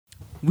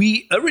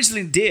we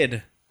originally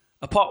did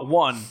a part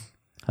one.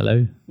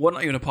 Hello. Well,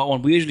 not even a part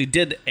one. We usually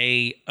did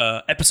a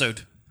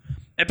episode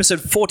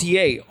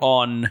 48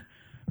 on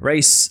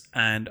race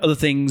and other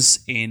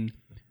things in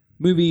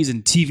movies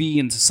and TV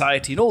and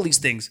society and all these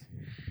things.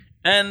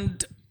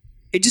 And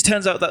it just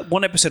turns out that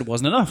one episode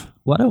wasn't enough.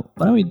 Why don't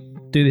we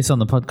do this on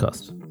the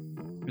podcast?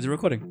 Is it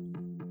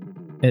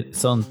recording?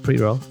 It's on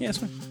pre-roll. Yeah, it's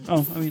fine.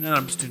 Oh, I mean,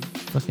 I'm just doing...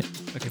 Fuck it.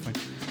 Okay, fine.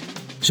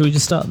 Shall we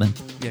just start then?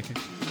 Yeah, okay.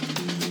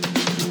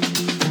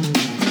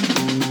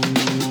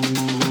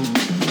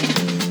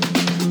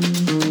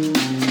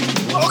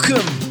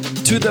 Welcome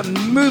to the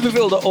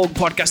Movieville.org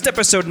podcast,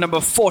 episode number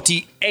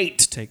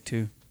 48. Take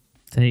two.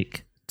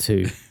 Take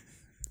two.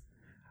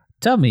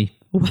 Tell me,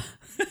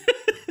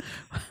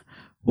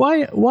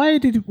 why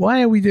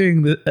are we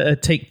doing the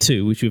take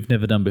two, which we've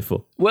never done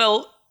before?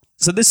 Well,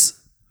 so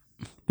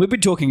we've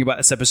been talking about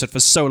this episode for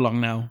so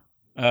long now.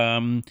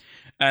 And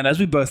as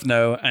we both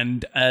know,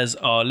 and as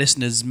our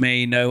listeners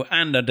may know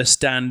and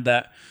understand,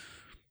 that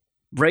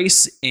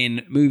race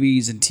in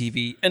movies and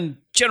TV and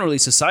generally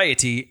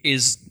society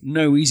is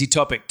no easy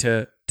topic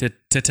to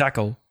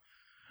tackle.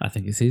 I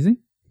think it's easy.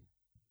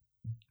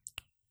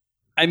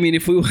 I mean,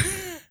 yeah,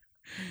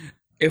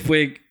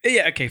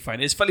 okay,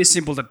 fine. It's fairly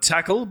simple to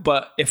tackle,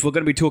 but if we're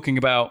going to be talking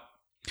about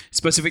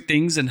specific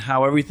things and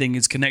how everything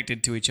is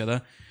connected to each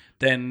other,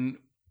 then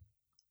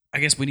I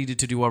guess we needed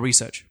to do our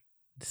research.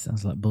 This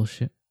sounds like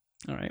bullshit.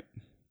 All right.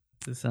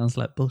 This sounds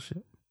like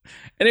bullshit.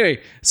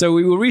 Anyway, so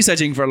we were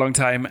researching for a long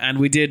time, and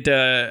we did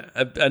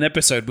an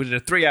episode. We did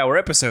a 3-hour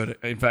episode,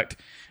 in fact.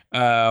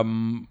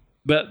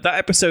 But that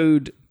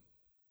episode,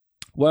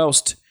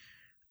 whilst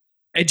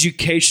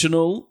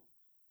educational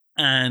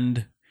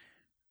and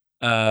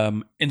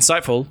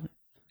insightful,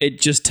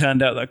 it just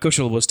turned out that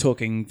Kushal was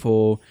talking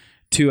for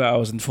 2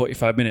 hours and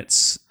 45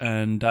 minutes,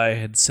 and I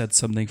had said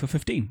something for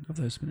 15 of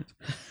those minutes.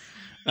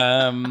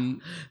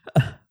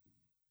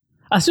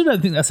 I still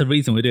don't think that's the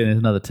reason we're doing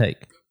another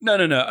take. No.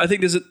 I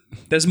think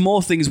there's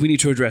more things we need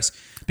to address,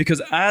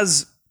 because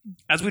as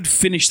we'd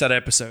finished that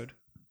episode,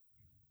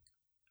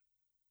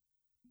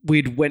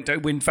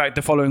 in fact,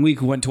 the following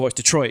week we went to watch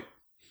Detroit,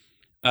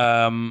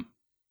 and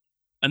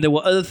there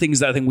were other things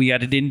that I think we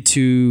added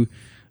into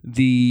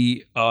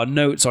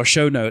our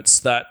show notes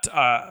that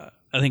I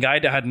think I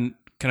hadn't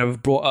kind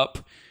of brought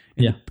up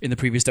in the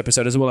previous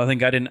episode as well. I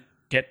think I didn't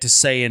get to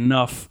say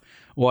enough,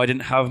 or I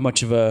didn't have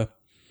much of a,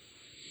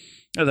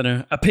 I don't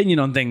know, opinion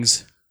on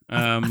things.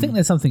 I think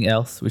there's something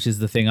else, which is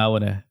the thing I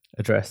want to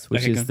address,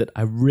 which is that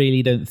I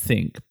really don't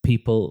think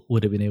people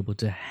would have been able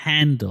to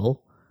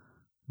handle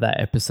that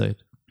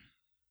episode.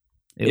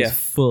 It was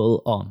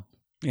full on.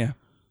 Yeah.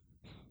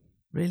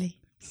 Really?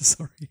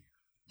 Sorry.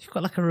 You've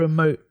got like a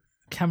remote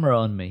camera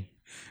on me.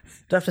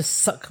 Do I have to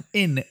suck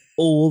in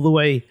all the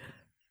way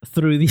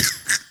through the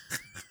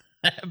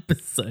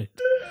episode?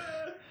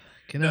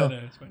 No,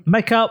 it's fine.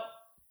 Makeup.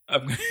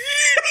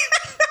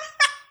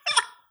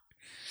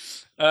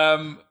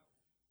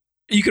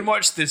 You can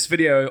watch this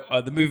video,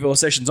 the Movieville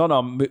sessions,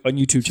 on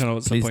YouTube channel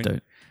at some Please point.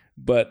 don't.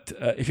 But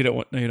if you don't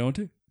want, you don't want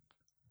to.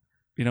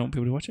 You don't want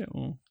people to watch it,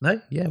 or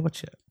No? Yeah,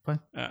 watch it.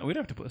 Fine. we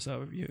don't have to put this out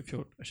with you if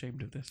you're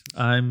ashamed of this.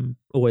 I'm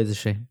always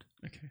ashamed.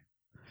 Okay.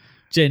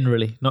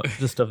 Generally, not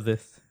just of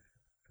this.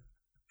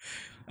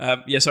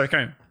 Yeah, sorry,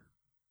 carry on.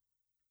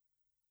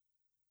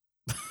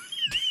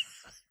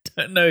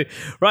 Don't know.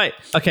 Right.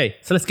 Okay.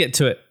 So let's get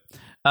to it.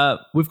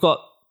 We've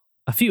got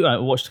a few. I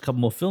watched a couple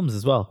more films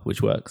as well,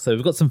 which work. So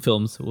we've got some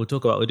films we'll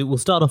talk about. We'll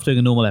start off doing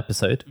a normal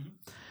episode,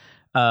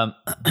 and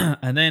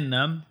then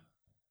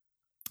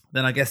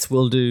I guess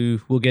we'll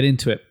get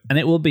into it, and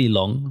it will be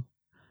long.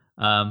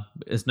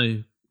 There's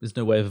no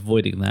way of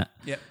avoiding that.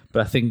 Yeah.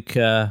 But I think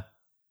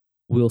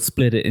we'll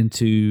split it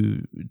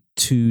into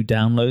 2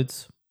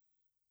 downloads.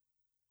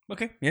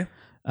 Okay. Yeah.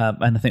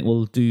 And I think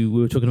we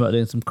were talking about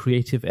doing some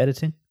creative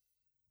editing.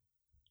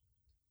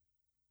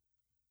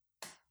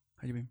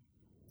 How do you mean?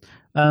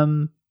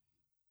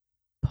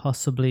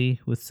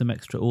 Possibly with some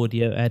extra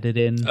audio added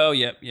in. Oh,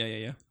 yeah.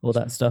 All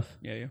that stuff.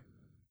 Yeah.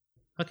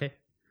 Okay.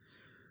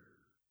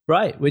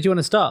 Right. Where do you want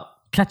to start?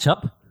 Catch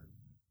up?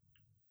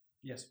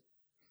 Yes.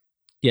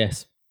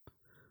 Yes.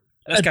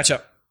 Let's catch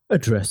up.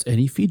 Address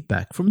any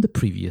feedback from the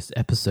previous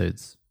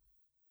episodes.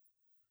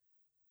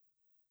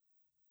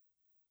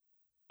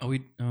 Are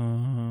we?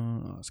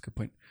 That's a good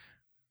point.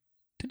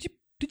 Did you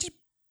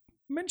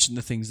mention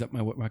the things that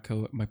my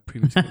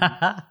previous?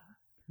 That's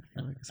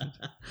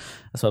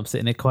why I'm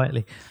sitting here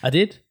quietly. I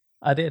did.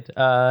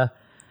 I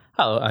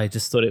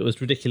just thought it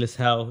was ridiculous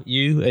how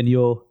you and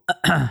your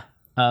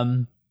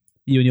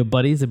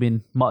buddies have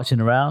been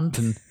marching around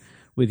and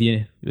with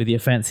your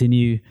fancy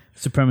new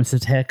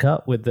supremacist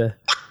haircut with the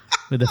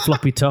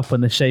floppy top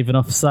and the shaven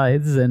off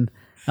sides, and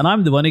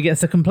I'm the one who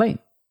gets a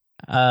complaint.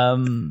 I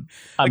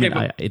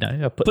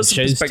put the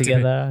shows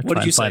together,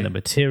 try and find the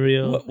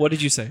material. What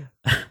did you say?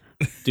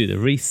 Do the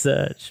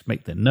research,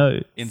 make the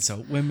notes.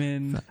 Insult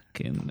women.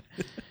 Fucking.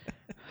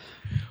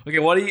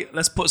 Okay,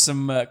 let's put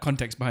some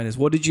context behind this.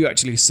 What did you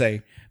actually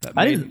say?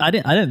 I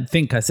don't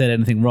think I said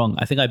anything wrong.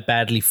 I think I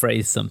badly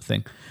phrased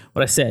something.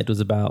 What I said was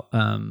about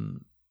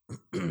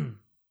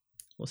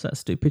what's that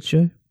stupid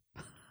show?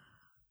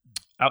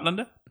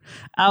 Outlander.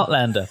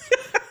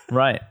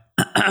 Right.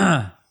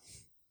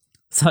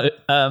 So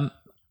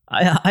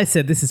I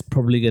said this is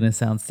probably going to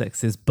sound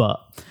sexist, but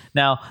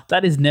now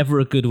that is never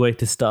a good way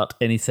to start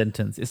any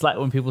sentence. It's like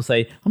when people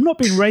say, "I'm not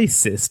being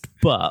racist,"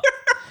 but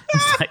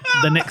it's like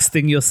the next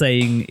thing you're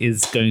saying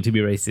is going to be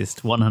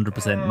racist.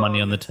 100%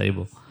 money on the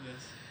table.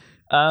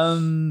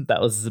 That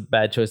was a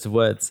bad choice of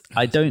words.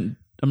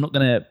 I'm not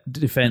going to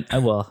defend.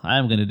 Well, I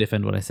am going to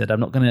defend what I said. I'm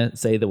not going to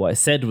say that what I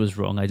said was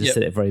wrong. I just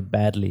said it very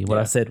badly. What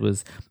I said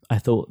was I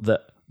thought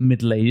that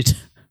middle-aged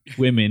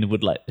women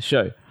would like the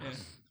show,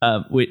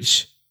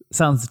 which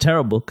sounds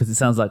terrible because it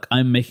sounds like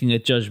I'm making a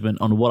judgment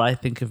on what I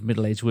think of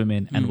middle-aged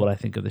women and what I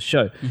think of the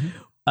show.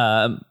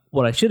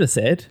 What I should have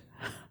said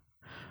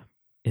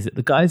is that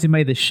the guys who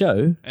made the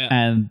show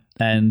and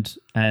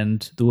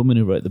the woman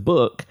who wrote the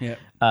book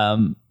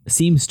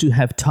seems to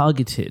have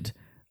targeted.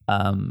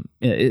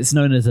 It's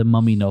known as a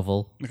mummy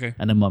novel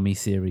and a mummy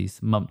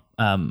series.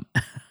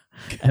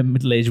 And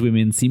middle-aged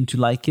women seem to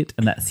like it,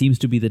 and that seems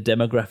to be the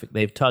demographic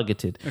they've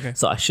targeted.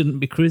 So I shouldn't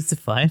be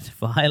crucified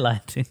for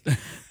highlighting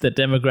the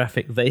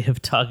demographic they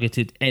have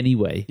targeted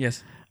anyway.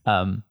 Yes.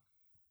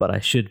 But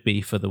I should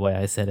be for the way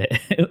I said it.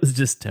 It was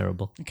just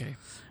terrible. Okay.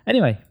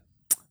 Anyway,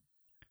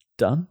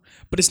 done.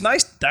 But it's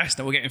nice, Dax,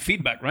 that we're getting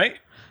feedback, right?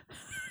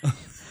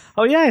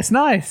 Oh, yeah, it's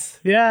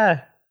nice.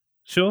 Yeah,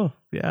 sure.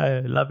 Yeah,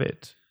 I love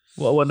it.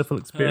 What a wonderful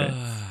experience.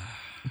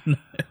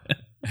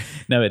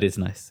 No, it is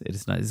nice. It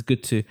is nice. It's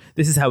good to...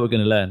 This is how we're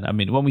going to learn. I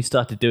mean, when we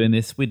started doing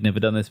this, we'd never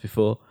done this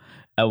before.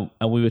 And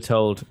we were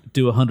told,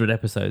 do 100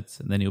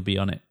 episodes and then you'll be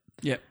on it.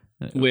 Yeah.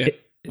 We're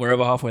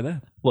over halfway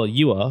there. Well,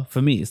 you are.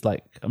 For me, it's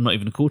like I'm not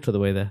even a quarter of the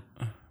way there.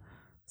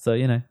 So,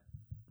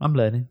 I'm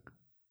learning.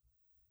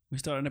 We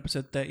started on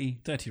episode 30,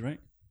 right?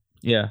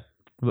 Yeah.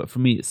 But for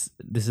me,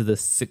 this is the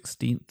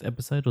 16th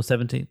episode or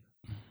 17th.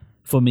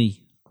 For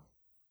me.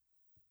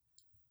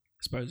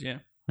 I suppose, yeah.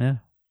 Yeah.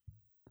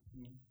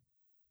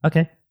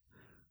 Okay.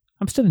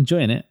 I'm still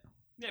enjoying it.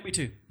 Yeah, me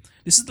too.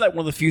 This is like one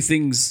of the few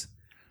things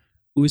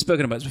we've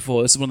spoken about this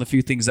before. This is one of the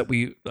few things that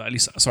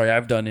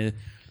I've done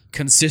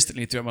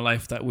consistently throughout my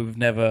life that I've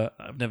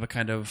never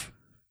kind of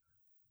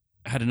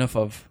had enough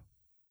of.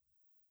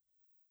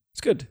 It's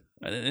good.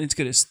 It's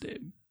good. It's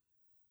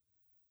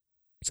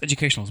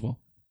educational as well.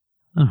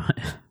 All right.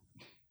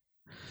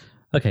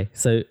 Okay,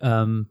 so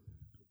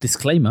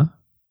disclaimer.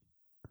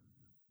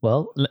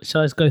 Well,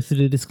 shall I just go through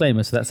the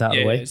disclaimer so that's out of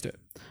the way? Yeah, let's do it.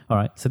 All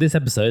right, so this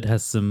episode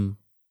has some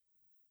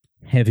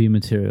heavy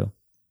material.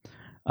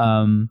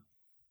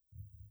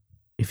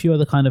 If you are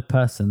the kind of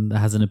person that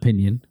has an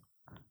opinion,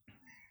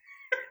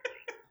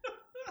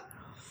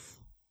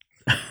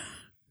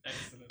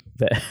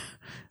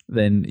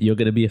 then you're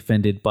going to be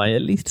offended by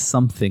at least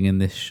something in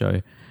this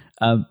show.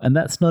 And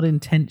that's not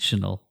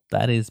intentional.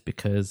 That is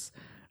because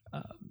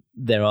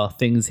there are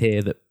things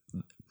here that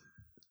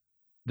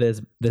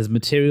there's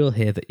material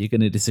here that you're going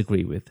to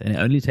disagree with, and it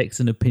only takes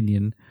an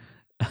opinion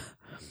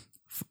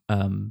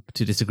to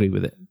disagree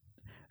with it.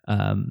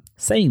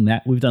 Saying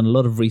that, we've done a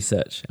lot of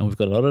research and we've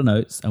got a lot of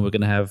notes, and we're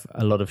going to have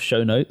a lot of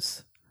show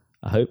notes,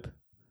 I hope.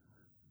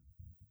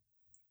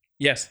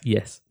 Yes.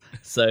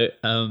 So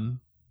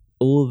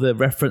all the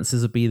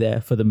references will be there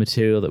for the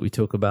material that we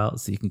talk about,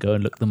 so you can go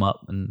and look them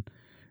up. And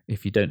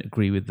if you don't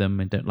agree with them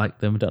and don't like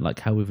them, don't like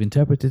how we've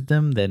interpreted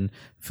them, then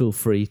feel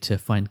free to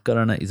find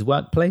Garan at his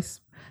workplace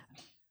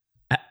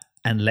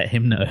and let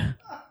him know.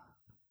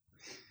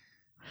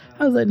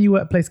 How's that new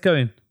workplace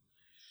going?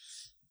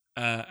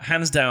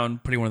 Hands down,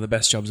 probably one of the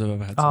best jobs I've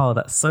ever had. Oh,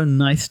 that's so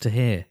nice to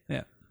hear.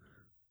 Yeah.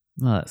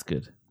 Oh, that's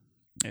good.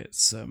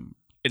 It's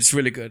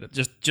really good.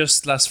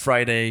 Just last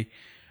Friday,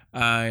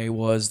 I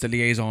was the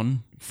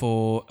liaison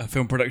for a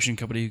film production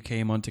company who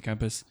came onto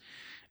campus,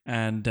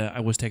 and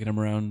I was taking them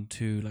around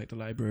to like the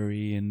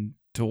library and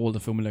to all the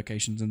filming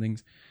locations and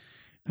things.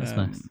 That's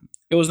nice.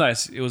 It was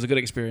nice. It was a good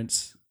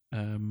experience.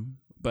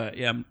 But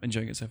yeah, I'm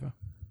enjoying it so far.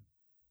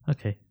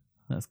 Okay,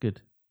 that's good.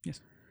 Yes,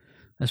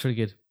 that's really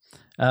good.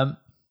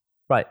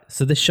 Right,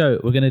 so this show,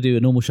 we're going to do a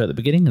normal show at the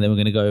beginning, and then we're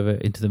going to go over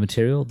into the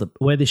material.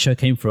 Where this show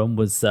came from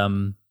was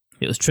it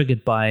was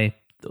triggered by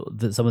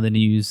some of the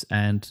news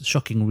and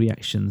shocking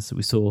reactions that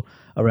we saw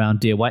around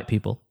Dear White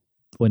People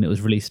when it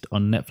was released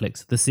on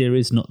Netflix. The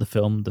series, not the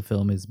film. The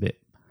film is a bit...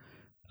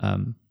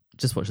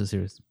 just watch the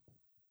series.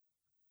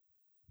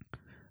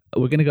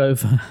 We're going to go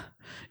over...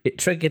 It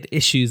triggered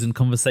issues and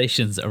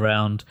conversations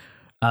around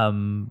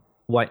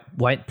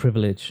white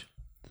privilege,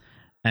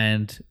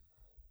 and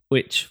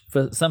which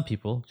for some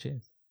people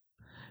is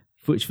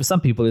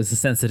a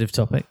sensitive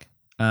topic.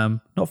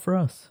 Not for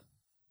us.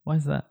 Why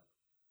is that?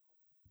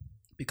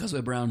 Because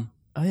we're brown.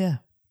 Oh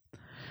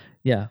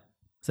yeah.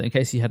 So in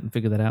case you hadn't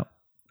figured that out,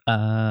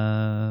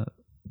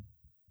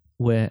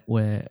 we're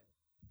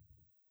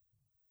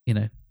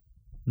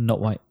not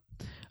white.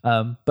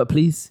 But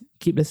please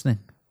keep listening,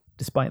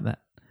 despite that.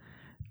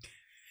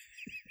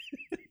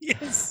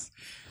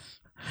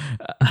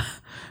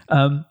 No,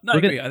 I we're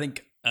agree. gonna- I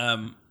think,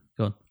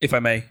 Go on. if I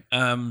may,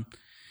 I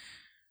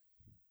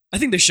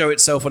think the show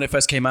itself, when it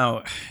first came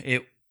out,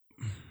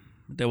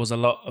 there was a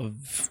lot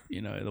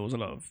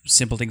of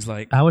simple things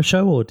like Our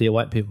show or Dear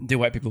White People? Dear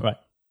White People, Right.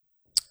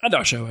 and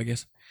our show, I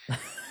guess.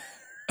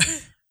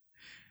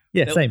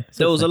 Yeah, same.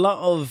 There was a lot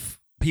of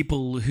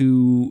people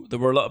there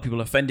were a lot of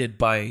people offended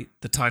by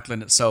the title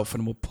in itself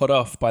and were put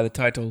off by the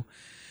title.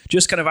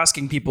 Just kind of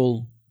asking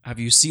people, have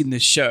you seen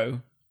this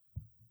show?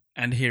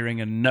 And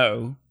hearing a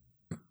no,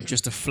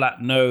 just a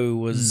flat no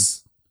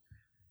was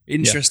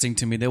interesting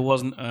to me. There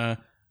wasn't I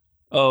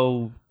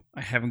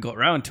haven't got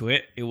around to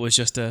it. It was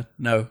just a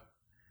no.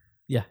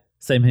 Yeah,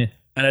 same here.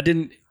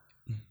 And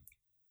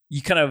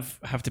you kind of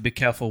have to be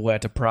careful where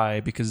to pry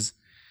because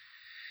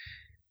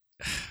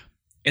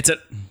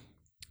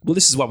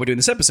this is what we're doing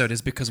this episode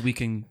is because we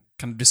can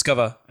kind of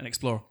discover and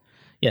explore.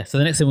 Yeah, so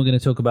the next thing we're going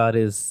to talk about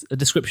is a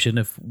description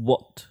of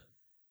what,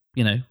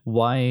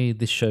 why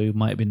this show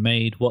might have been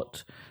made,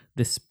 what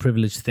this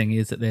privileged thing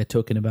is that they're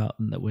talking about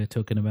and that we're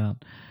talking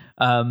about.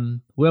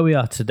 Where we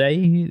are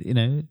today,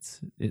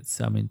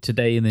 it's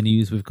today in the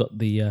news we've got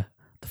the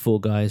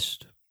four guys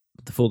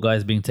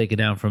being taken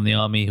down from the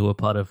army who were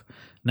part of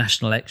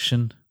National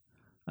Action,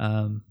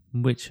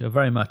 which are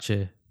very much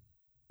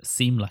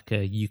seem like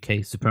a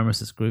UK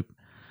supremacist group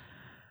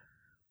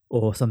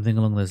or something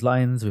along those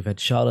lines. We've had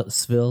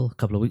Charlottesville a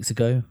couple of weeks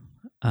ago,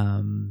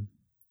 and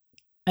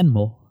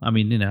more.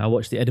 I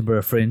watched the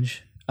Edinburgh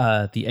Fringe,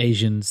 the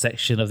Asian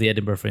section of the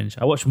Edinburgh Fringe.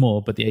 I watched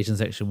more, but the Asian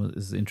section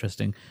was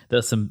interesting.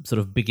 There's some sort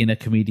of beginner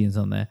comedians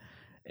on there.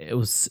 It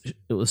was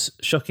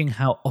shocking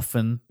how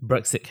often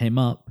Brexit came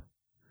up,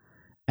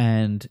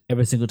 and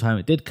every single time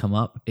it did come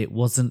up, it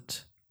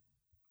wasn't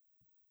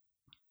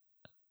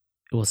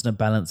a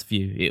balanced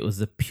view. It was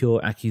a pure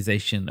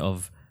accusation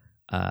of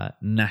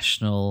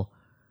national,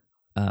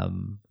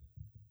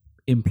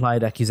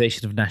 implied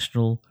accusation of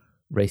national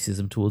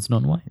racism towards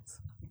non-whites.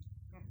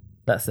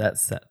 That's,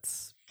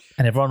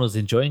 and everyone was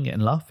enjoying it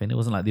and laughing. It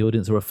wasn't like the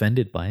audience were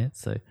offended by it.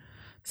 So, it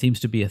seems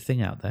to be a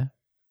thing out there.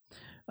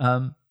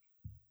 And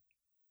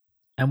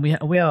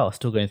we are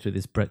still going through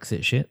this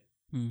Brexit shit.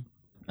 Mm.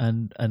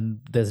 And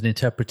there's an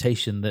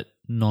interpretation that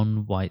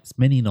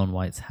many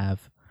non-whites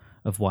have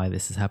of why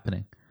this is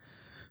happening.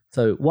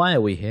 So why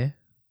are we here?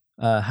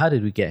 How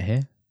did we get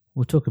here?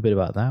 We'll talk a bit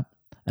about that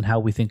and how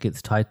we think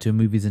it's tied to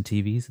movies and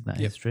TVs and that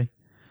history.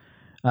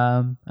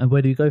 And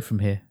where do we go from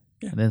here?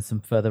 Yeah. And then some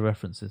further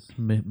references,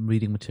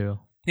 reading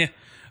material. Yeah.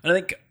 And I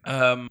think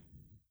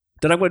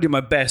that I'm going to do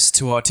my best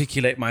to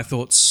articulate my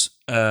thoughts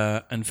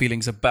and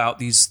feelings about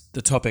the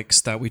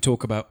topics that we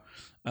talk about.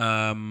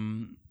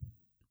 I'm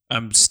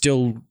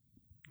still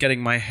getting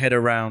my head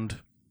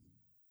around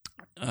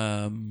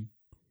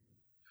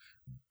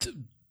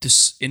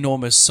this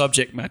enormous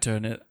subject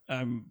matter,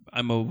 and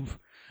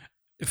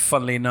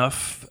funnily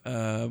enough,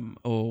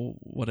 or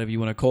whatever you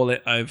want to call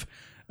it, I've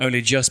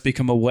only just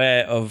become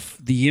aware of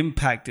the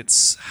impact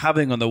it's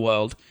having on the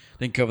world. I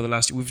think over the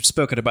last, we've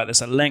spoken about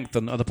this at length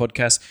on other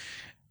podcasts.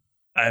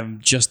 I'm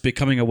just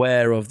becoming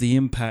aware of the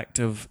impact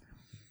of,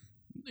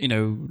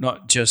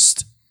 not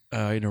just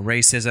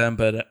racism,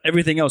 but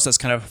everything else that's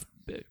kind of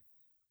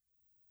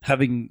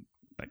having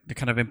the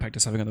kind of impact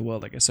it's having on the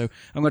world, I guess. So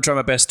I'm going to try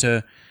my best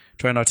to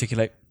try and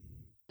articulate.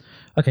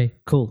 Okay,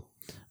 cool.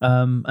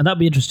 And that'd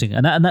be interesting.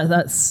 And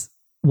that's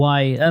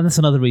why, and that's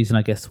another reason,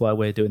 I guess, why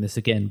we're doing this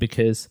again,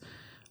 because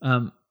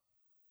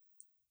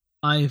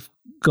I've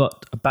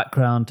got a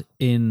background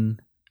in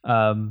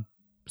that's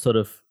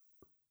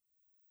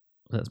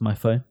my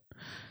phone,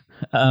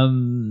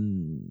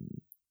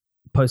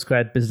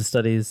 postgrad business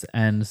studies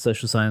and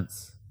social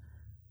science.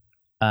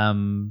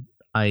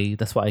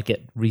 That's why I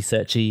get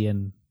researchy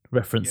and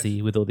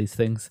referencey with all these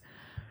things.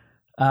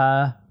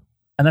 And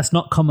that's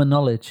not common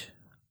knowledge.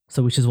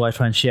 So which is why I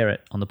try and share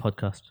it on the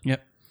podcast.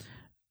 Yep.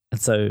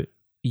 And so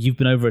you've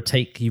been over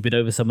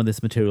some of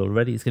this material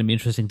already. It's going to be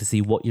interesting to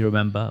see what you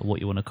remember, what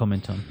you want to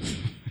comment on.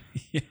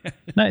 Yeah.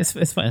 No, it's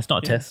fine. It's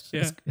not a test.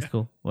 Yeah. It's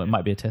cool. Well, it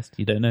might be a test.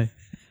 You don't know.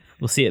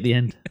 We'll see at the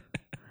end.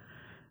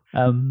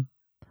 All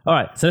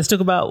right. So let's talk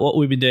about what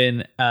we've been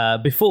doing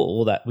before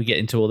all that. We get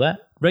into all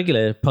that.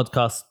 Regular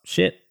podcast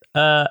shit.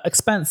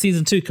 Expanse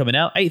Season 2 coming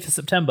out, 8th of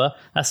September.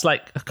 That's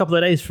like a couple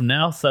of days from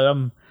now. So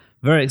I'm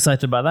very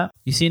excited about that.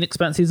 You seen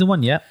Expanse Season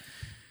 1 yet?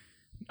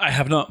 I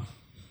have not,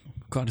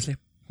 quite honestly.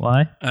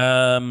 Why?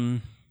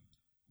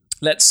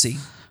 Let's see.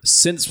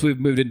 Since we've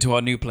moved into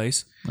our new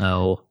place,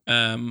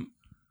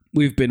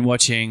 we've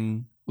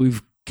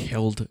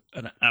killed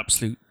an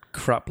absolute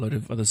crap load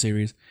of other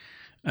series.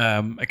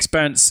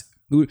 Expanse.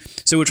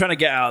 So we're trying to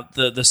get out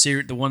the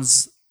series, the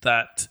ones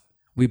that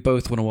we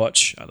both want to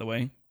watch out of the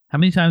way. How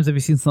many times have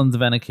you seen Sons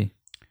of Anarchy?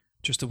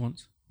 Just the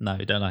once. No,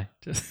 don't lie.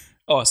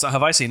 So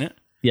have I seen it?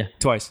 Yeah.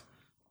 Twice.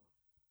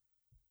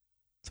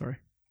 Sorry.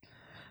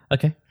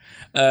 Okay.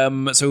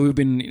 So we've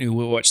been, we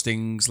watch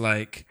things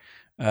like,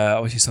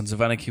 obviously Sons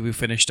of Anarchy. We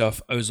finished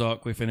off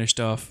Ozark. We finished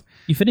off.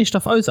 You finished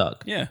off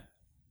Ozark? Yeah.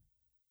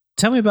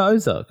 Tell me about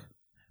Ozark.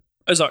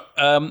 Ozark.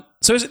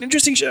 So it's an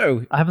interesting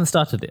show. I haven't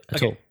started it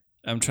at all.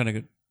 I'm trying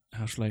to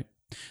House Flate.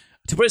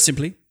 To put it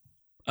simply,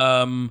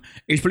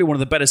 it's probably one of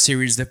the better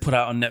series they've put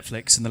out on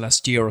Netflix in the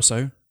last year or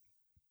so.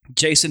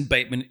 Jason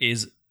Bateman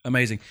is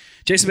amazing.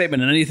 Jason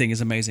Bateman in anything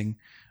is amazing.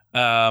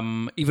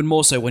 Even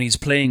more so when he's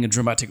playing a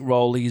dramatic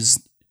role, he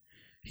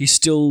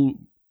still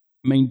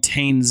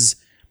maintains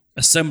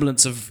a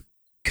semblance of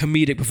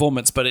comedic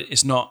performance, but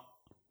it's not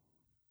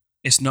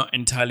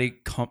entirely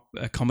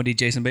a comedy.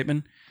 Jason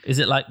Bateman. Is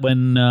it like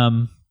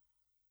when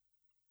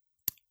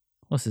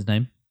what's his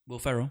name? Will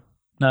Ferrell.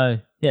 No,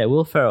 yeah,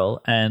 Will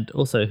Ferrell, and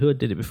also who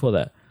did it before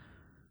that?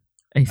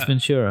 Ace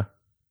Ventura.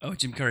 Oh,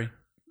 Jim Carrey.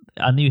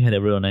 I knew he had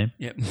a real name.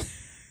 Yep.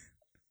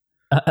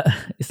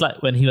 It's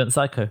like when he went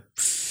psycho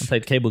and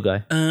played Cable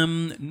Guy.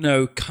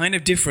 No, kind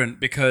of different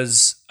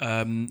because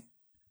in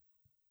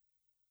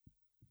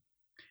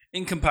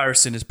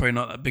comparison, it's probably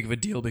not that big of a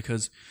deal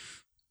because,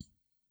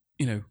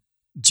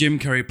 Jim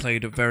Carrey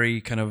played a very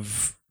kind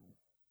of,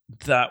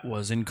 that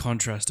was in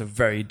contrast a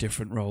very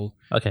different role.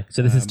 Okay,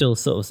 so this is still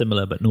sort of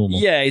similar but normal.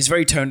 Yeah, he's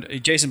very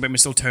Jason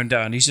Bateman's still toned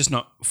down. He's just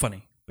not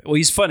funny. Well,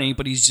 he's funny,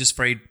 but he's just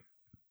very,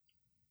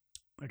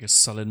 I guess,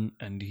 sullen,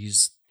 and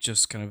he's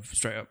just kind of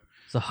straight up.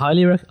 So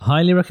highly recommended?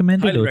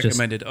 Highly or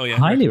recommended. Just oh yeah,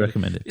 highly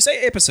recommended. It's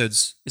 8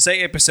 episodes.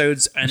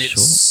 And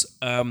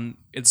Sure.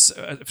 it's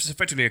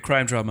effectively a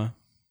crime drama.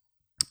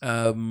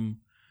 Do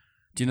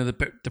you know the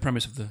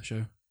premise of the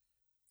show?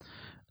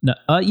 No,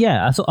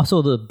 yeah, I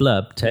saw the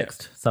blurb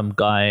text. Yeah. Some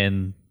guy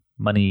and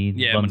money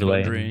runs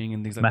away,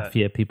 and things like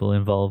mafia people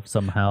involved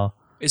somehow.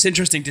 It's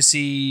interesting to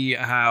see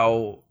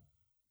how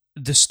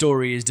the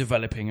story is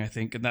developing, I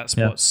think, and that's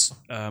what's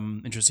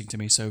interesting to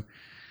me. So,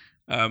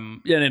 I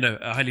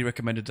highly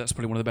recommended. That's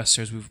probably one of the best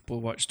shows we've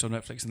watched on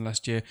Netflix in the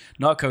last year.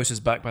 Narcos is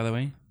back, by the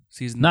way.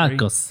 Season 3.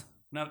 Narcos.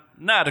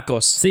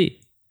 Narcos.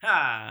 See.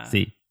 Ha.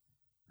 See.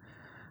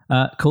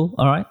 Cool.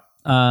 All right.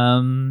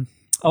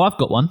 I've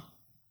got one.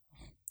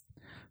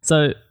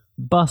 So,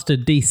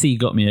 bastard DC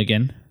got me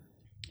again.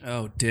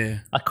 Oh,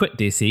 dear. I quit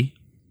DC,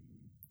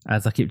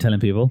 as I keep telling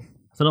people.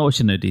 So, I'm not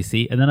watching no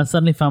DC. And then I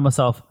suddenly found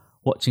myself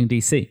watching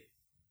DC,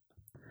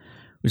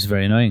 which is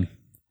very annoying.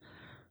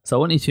 So, I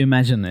want you to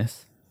imagine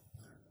this.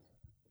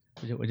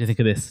 What do you think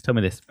of this? Tell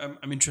me this.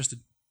 I'm interested.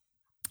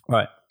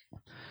 Right.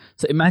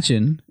 So,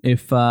 imagine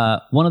if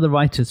one of the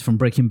writers from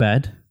Breaking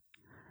Bad,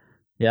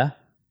 Yep.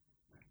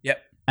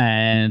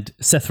 and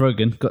Seth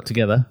Rogen got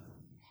together,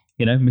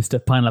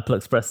 Mr. Pineapple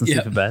Express and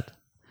Superbad.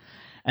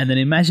 And then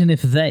imagine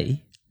if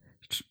they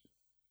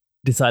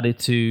decided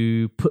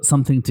to put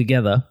something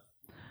together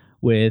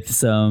with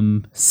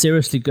some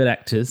seriously good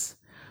actors,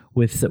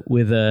 with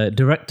a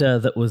director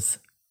that was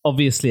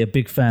obviously a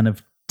big fan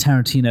of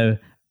Tarantino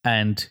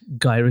and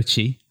Guy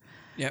Ritchie,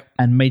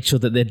 and made sure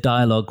that their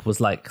dialogue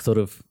was like sort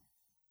of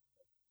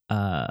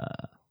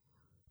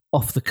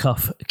off the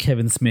cuff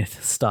Kevin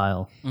Smith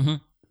style. Mm-hmm.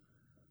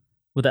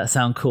 Would that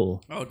sound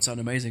cool? Oh, it'd sound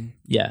amazing.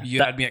 Yeah.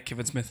 You had me at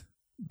Kevin Smith.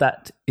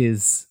 That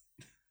is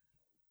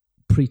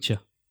Preacher.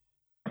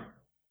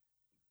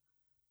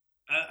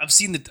 I've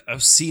seen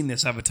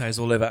this advertised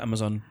all over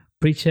Amazon.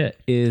 Preacher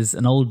is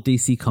an old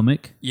DC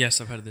comic.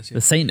 Yes, I've heard of this. Yeah.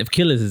 The Saint of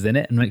Killers is in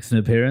it and makes an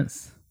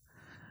appearance.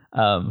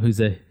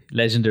 Who's a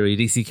legendary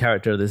DC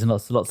character. There's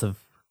lots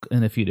of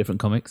in a few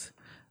different comics,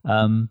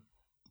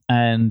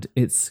 and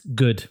it's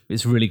good.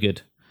 It's really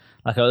good.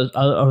 Like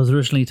I was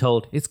originally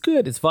told, it's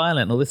good. It's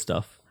violent and all this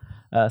stuff.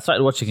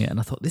 Started watching it and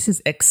I thought, this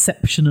is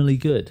exceptionally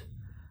good.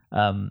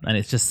 And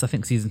it's just, I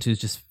think season 2 is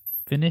just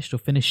finished or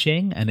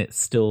finishing, and it's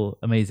still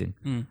amazing.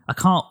 I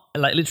can't,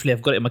 literally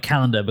I've got it in my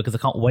calendar because I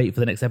can't wait for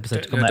the next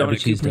episode to come out every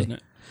Tuesday. Isn't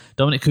it?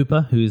 Dominic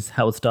Cooper, who's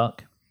Howard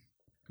Stark.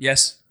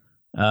 Yes.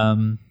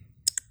 And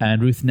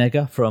Ruth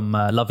Negga from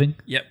Loving.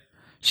 Yep.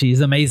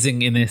 She's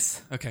amazing in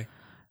this. Okay.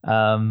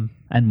 And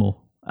more.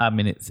 I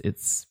mean,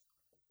 it's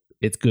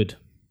good.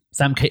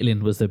 Sam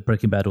Caitlin was the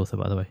Breaking Bad author,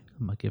 by the way.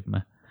 I might give him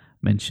a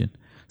mention.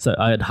 So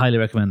I'd highly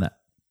recommend that.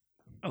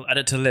 I'll add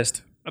it to the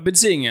list. I've been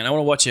seeing it and I want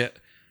to watch it,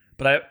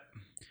 but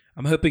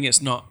I'm hoping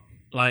it's not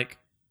like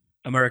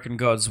American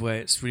Gods, where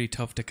it's really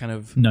tough to kind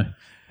of... No.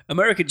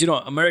 Do you know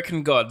what?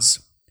 American Gods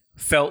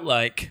felt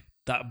like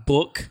that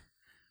book.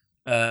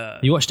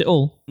 You watched it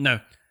all?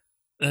 No.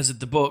 There's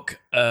the book,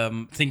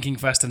 Thinking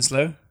Fast and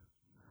Slow.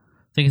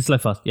 Thinking Slow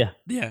Fast, yeah.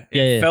 Yeah,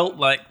 it felt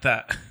like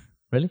that.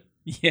 Really?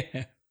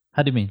 Yeah.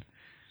 How do you mean?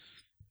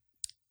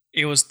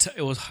 It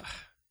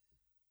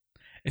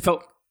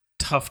felt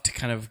tough to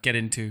kind of get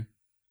into.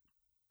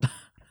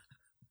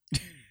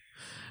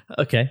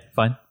 Okay,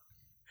 fine.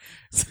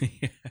 So,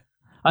 yeah.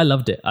 I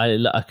loved it.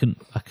 I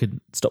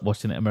couldn't stop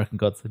watching it. American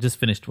Gods. I just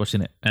finished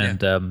watching it,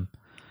 and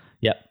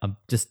I'm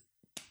just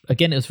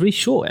again. It was really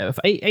short.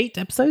 Eight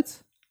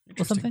episodes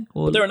or something.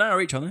 But they're an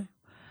hour each, aren't they?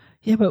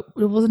 Yeah, but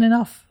it wasn't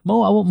enough.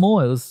 More. I want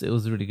more. It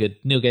was really good.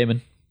 Neil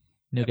Gaiman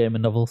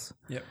novels.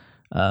 Yep.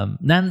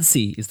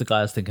 Nancy is the guy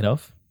I was thinking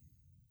of.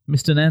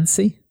 Mr.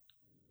 Nancy.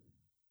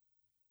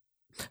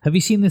 Have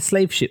you seen the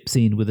slave ship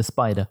scene with a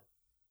spider?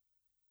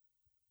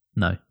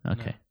 No.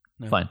 Okay.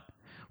 No. Fine.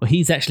 Well,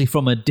 he's actually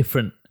from a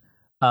different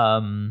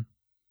Neil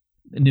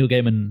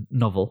Gaiman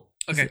novel.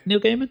 Okay. Neil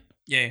Gaiman?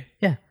 Yeah.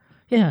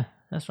 Yeah.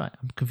 That's right.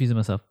 I'm confusing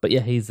myself. But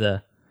yeah, he's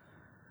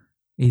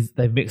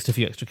they've mixed a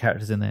few extra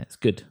characters in there. It's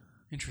good.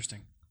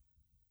 Interesting.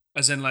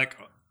 As in, like,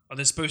 are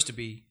they supposed to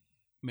be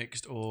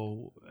mixed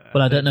or?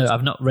 Well, I don't know.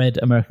 I've not read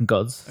American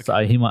Gods, so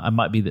I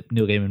might be that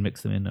Neil Gaiman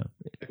mixed them in. No,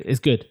 it's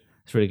good.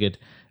 It's really good.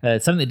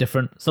 Something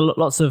different. So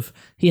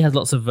he has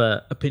lots of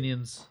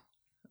opinions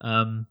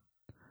on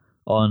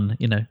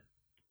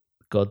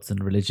gods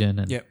and religion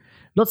and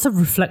lots of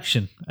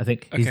reflection. I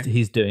think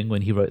he's doing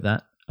when he wrote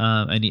that,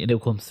 and it all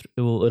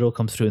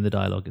comes through in the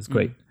dialogue. It's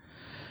great.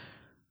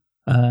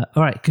 All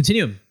right,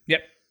 Continuum.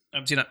 Yep,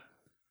 I've seen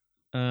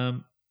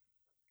that.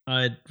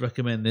 I'd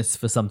recommend this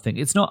for something.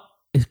 It's a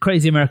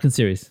crazy American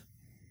series.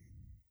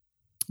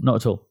 Not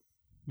at all.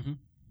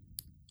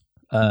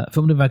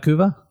 Filmed in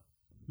Vancouver.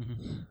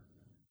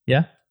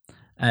 Yeah.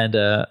 And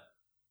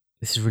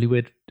this is really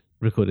weird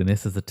recording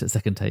this as a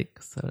second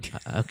take. So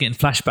I'm getting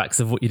flashbacks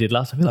of what you did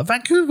last time. You're like,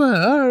 Vancouver.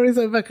 Oh, is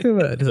that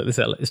Vancouver?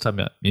 This time,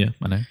 yeah,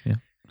 I know. Yeah.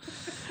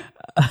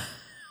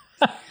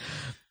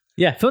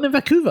 Yeah, filmed in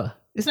Vancouver.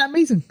 Isn't that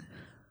amazing?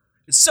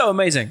 It's so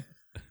amazing.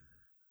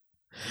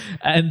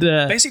 And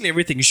basically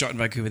everything is shot in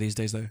Vancouver these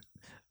days, though.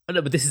 Oh,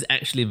 no, but this is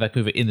actually in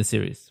Vancouver in the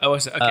series. Oh, I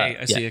see. Okay,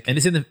 I see. Yeah. Okay. And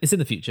it's in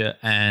the future,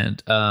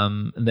 and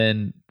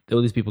then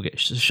all these people get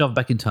shoved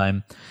back in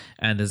time,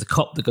 and there's a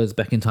cop that goes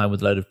back in time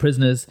with a load of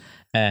prisoners.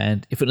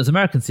 And if it was an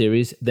American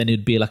series, then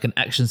it'd be like an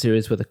action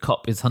series where the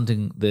cop is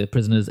hunting the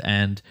prisoners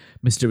and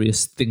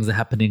mysterious things are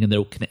happening, and they're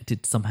all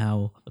connected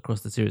somehow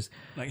across the series,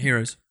 like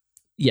Heroes.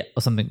 Yeah,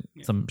 or something,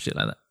 some shit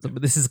like that.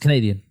 But this is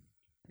Canadian.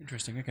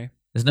 Interesting. Okay.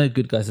 There's no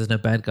good guys. There's no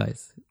bad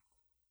guys.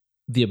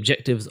 The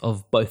objectives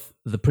of both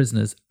the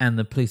prisoners and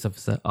the police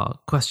officer are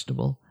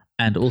questionable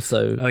and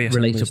also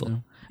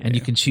relatable. And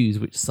you can choose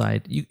which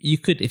side. You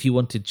could, if you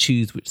wanted,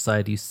 choose which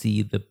side you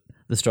see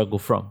the struggle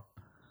from,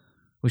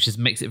 which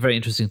makes it very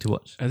interesting to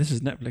watch. Oh, this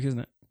is Netflix, isn't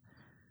it?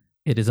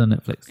 It is on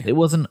Netflix. Yeah. It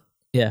wasn't.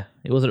 Yeah,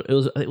 it was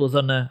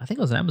on. I think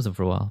it was on Amazon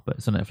for a while, but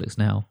it's on Netflix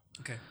now.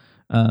 Okay.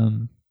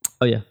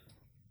 Oh yeah.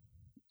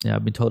 Yeah,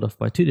 I've been told off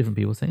by two different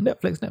people saying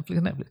Netflix. Do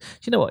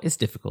you know what? It's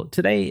difficult.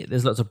 Today,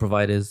 there's lots of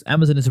providers.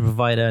 Amazon is a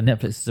provider.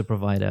 Netflix is a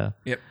provider.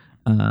 Yep.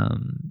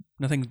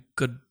 Nothing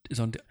good is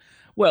on.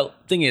 Well,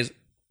 thing is,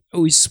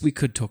 we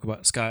could talk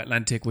about Sky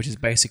Atlantic, which is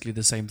basically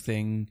the same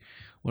thing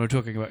when we're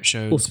talking about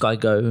shows. Or Sky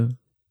Go.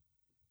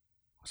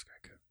 What's Sky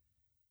Go?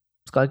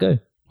 Sky Go.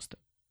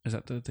 Is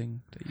that the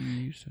thing that you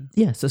use?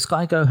 Yeah, so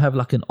Sky Go have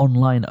like an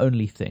online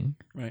only thing.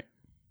 Right.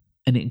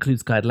 And it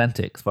includes Sky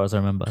Atlantic, as far as I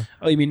remember.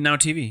 Oh, you mean Now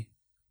TV?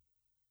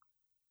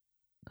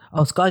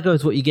 Oh, Sky Go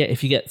is what you get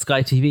if you get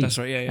Sky TV. That's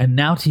right, yeah. And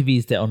Now TV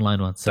is their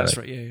online one. So that's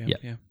right,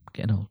 yeah.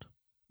 Getting old.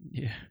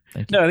 Yeah.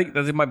 No, I think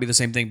that it might be the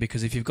same thing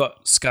because if you've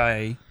got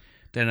Sky,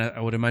 then I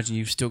would imagine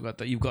you've still got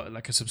that. You've got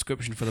like a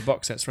subscription for the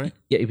box sets, right?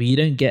 Yeah, but you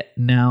don't get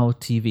Now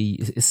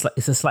TV. It's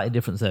a slightly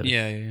different service.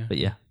 Yeah. But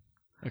yeah.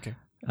 Okay.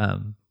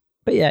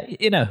 But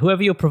yeah,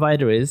 whoever your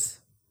provider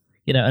is,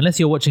 unless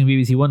you're watching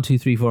BBC 1, 2,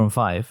 3, 4, and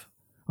 5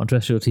 on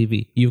terrestrial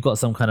TV, you've got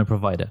some kind of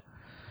provider.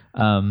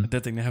 I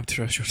don't think they have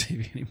terrestrial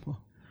TV anymore.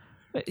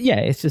 Yeah,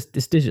 it's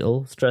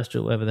digital,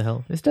 terrestrial, whatever the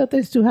hell.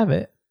 They still have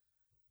it.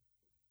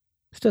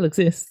 Still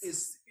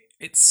exists.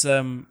 It's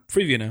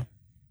Freeview now.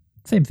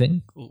 Same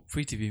thing. Or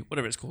Free TV,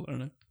 whatever it's called. I don't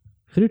know.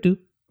 Free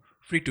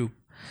to.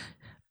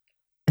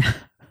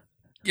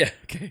 Yeah.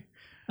 Okay.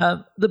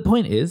 The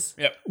point is,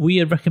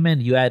 we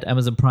recommend you add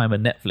Amazon Prime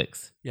and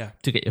Netflix. Yeah.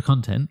 To get your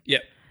content. Yeah.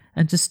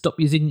 And just stop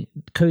using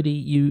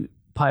Kodi, you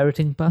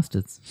pirating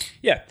bastards.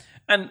 Yeah.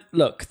 And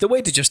look, the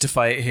way to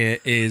justify it here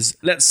is,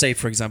 let's say,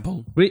 for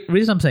example...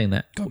 reason I'm saying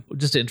that,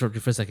 just to interrupt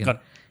you for a second,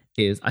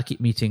 is I keep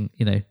meeting,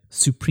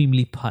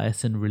 supremely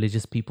pious and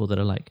religious people that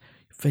are like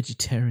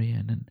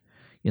vegetarian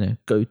and,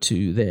 go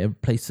to their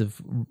place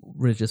of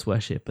religious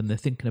worship and they're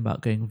thinking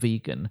about going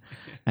vegan.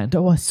 And,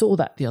 I saw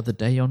that the other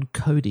day on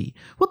Kodi.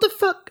 What the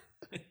fuck?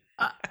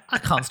 I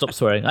can't stop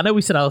swearing. I know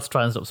we said I'll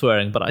try and stop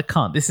swearing, but I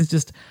can't. This is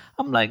just...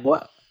 I'm like,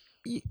 what?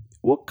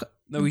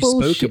 No, we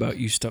spoke about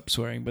you stop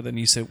swearing, but then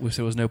you said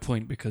there was no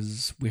point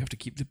because we have to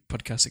keep the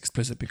podcast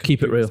explicit. Because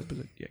keep it real.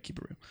 Yeah, keep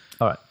it real.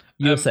 All right.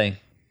 You were saying?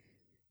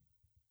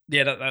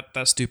 Yeah,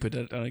 that's stupid.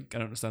 I don't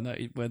understand that.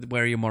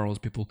 Where are your morals,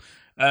 people?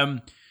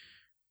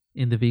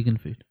 In the vegan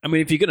food. I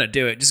mean, if you're gonna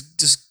do it,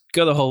 just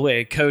go the whole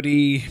way.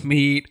 Kodi,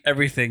 meat,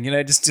 everything.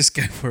 Just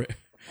go for it.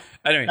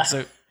 Anyway,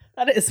 so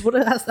that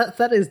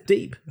is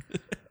deep.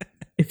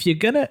 if you're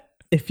gonna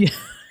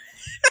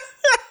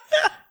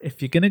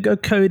go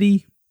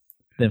Kodi,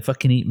 then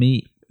fucking eat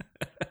meat,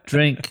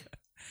 drink,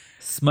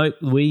 smoke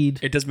weed.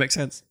 It does make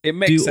sense. It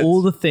makes sense. Do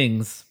all the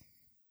things.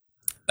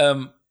 What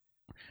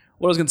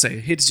I was going to say,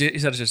 here's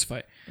how to justify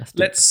it.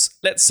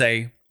 Let's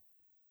say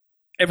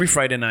every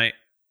Friday night,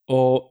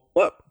 or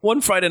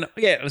one Friday night.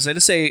 Yeah,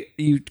 let's say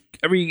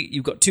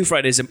you've got 2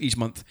 Fridays each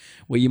month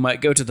where you might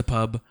go to the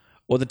pub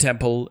or the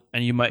temple,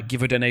 and you might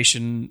give a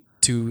donation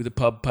to the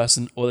pub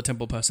person or the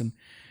temple person.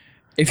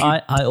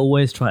 I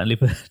always try and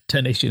leave a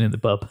donation in the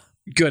pub.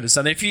 Good.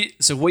 So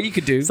what you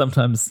could do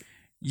sometimes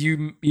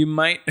you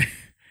might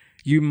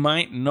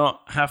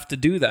not have to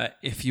do that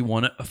if you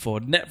want to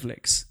afford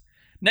Netflix,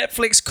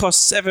 Netflix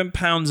costs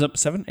 £7 up,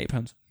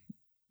 £8.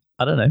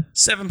 I don't know.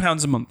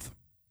 £7 a month.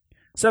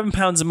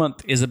 £7 a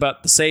month is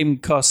about the same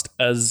cost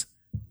as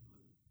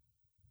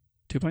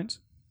 2 pints,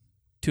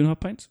 2.5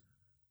 pints.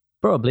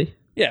 Probably.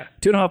 Yeah,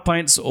 2.5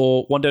 pints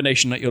or one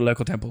donation at your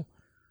local temple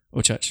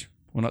or church.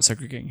 We're not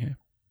segregating here.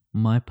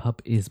 My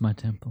pub is my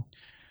temple.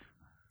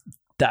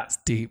 That's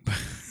deep.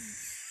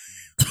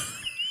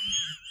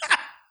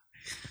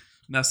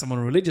 Now, someone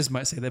religious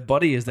might say their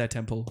body is their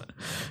temple.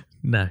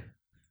 No.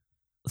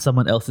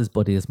 Someone else's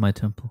body is my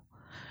temple.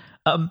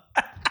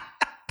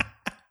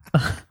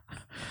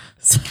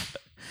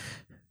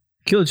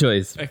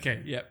 Killjoys.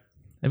 Okay, yep.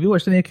 Have you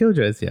watched any of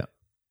Killjoys yet?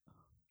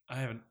 I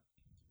haven't.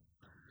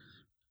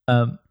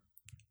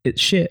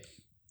 It's shit.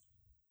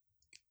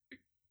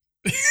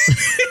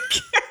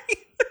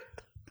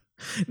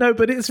 No,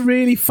 but it's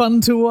really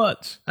fun to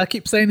watch. I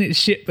keep saying it's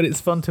shit, but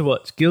it's fun to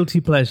watch. Guilty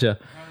pleasure.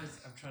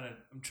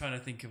 I'm trying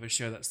to think of a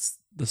show that's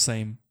the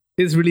same.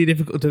 It's really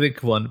difficult to think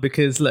of one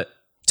because look,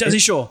 Jersey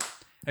Shore.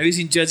 Have you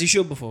seen Jersey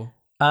Shore before?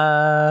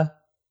 I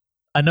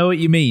know what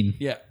you mean.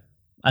 Yeah.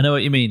 I know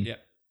what you mean. Yeah.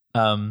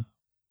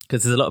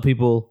 Because there's a lot of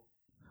people.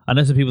 I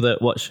know some people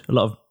that watch a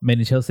lot of Made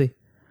in Chelsea.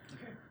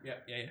 Yeah.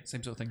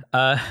 Same sort of thing.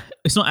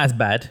 It's not as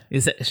bad.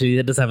 It's actually,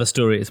 it does have a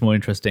story. It's more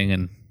interesting,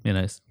 and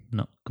it's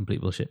not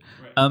complete bullshit.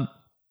 Right.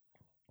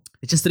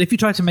 It's just that if you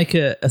try to make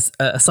a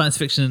science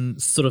fiction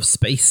sort of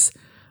space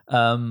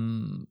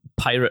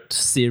pirate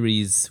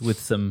series with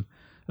some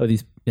of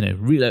these,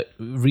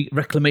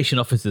 reclamation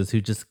officers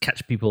who just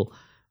catch people,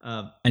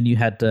 and you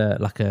had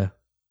like a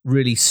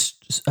really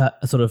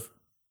sort of,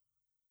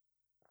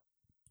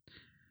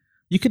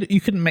 you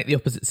couldn't make the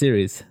opposite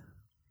series.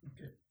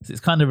 Okay. So it's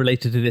kind of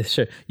related to this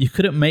show. You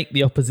couldn't make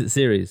the opposite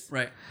series.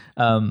 Right.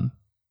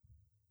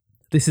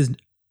 This is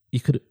you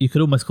could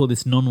almost call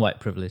this non-white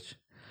privilege.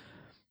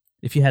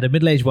 If you had a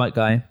middle-aged white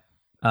guy,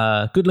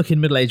 good-looking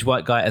middle-aged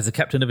white guy as a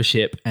captain of a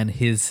ship, and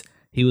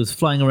he was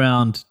flying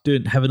around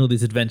having all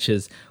these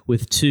adventures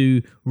with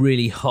two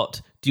really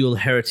hot dual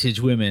heritage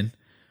women,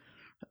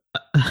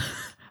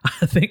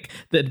 I think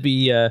there'd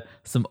be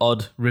some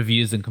odd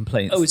reviews and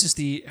complaints. Oh, it's just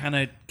the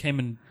Hannah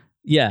Kamen.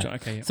 Yeah.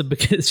 Okay. Yeah. So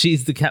because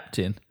she's the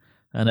captain,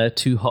 and her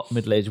two hot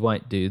middle-aged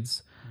white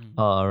dudes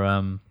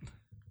are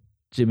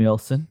Jimmy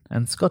Olsen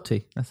and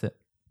Scotty. That's it.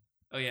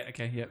 Oh yeah.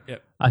 Okay.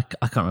 Yep. I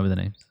can't remember the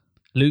names.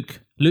 Luke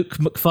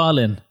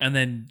McFarlane. And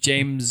then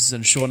James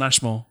and Sean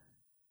Ashmore.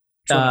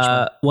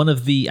 One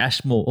of the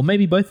Ashmore, or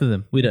maybe both of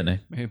them. We don't know.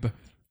 Maybe both.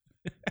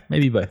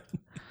 Maybe both.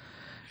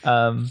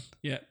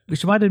 Yeah.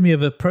 Which reminded me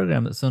of a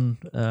program that's on.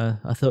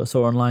 I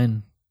saw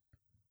online.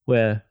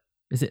 Where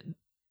is it?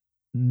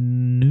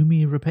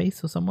 Noomi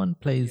Rapace or someone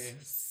plays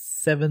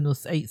 7 or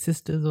 8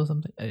 sisters or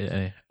something.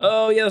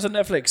 Oh yeah, that's on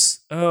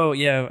Netflix. Oh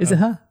yeah. Is it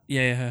her?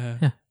 Yeah. Her.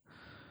 Yeah.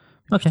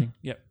 Okay.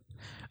 Yep.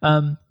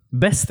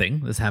 Best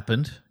thing that's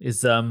happened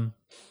is I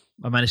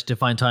managed to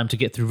find time to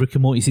get through Rick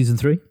and Morty season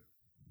 3.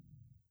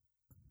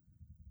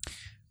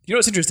 You know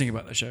what's interesting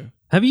about that show?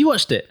 Have you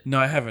watched it? No,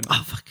 I haven't.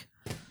 Oh fuck!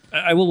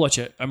 I will watch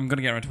it. I'm going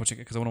to get around to watching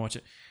it because I want to watch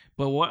it.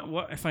 But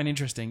what I find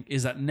interesting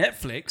is that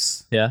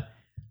Netflix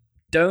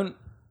don't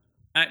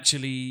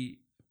actually,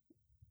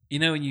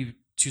 when you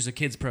choose a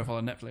kid's profile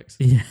on Netflix,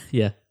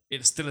 yeah,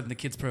 it's still in the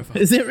kid's profile.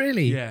 Is it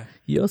really? Yeah.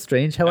 You're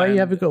strange. Why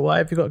have you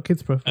got a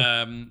kid's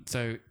profile?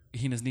 So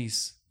Hina's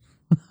niece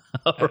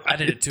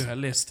added it to her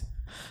list,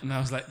 and I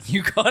was like,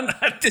 "You can't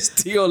add this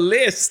to your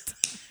list."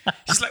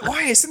 She's like,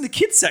 "Why? It's in the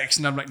kids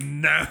section." I'm like,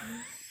 "No,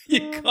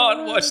 you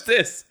can't watch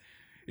this."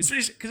 It's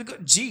really because it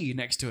got G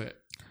next to it.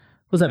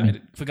 What does that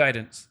mean? For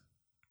guidance.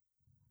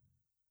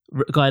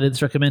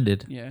 Guidance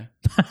recommended. Yeah.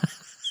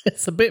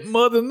 It's a bit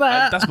more than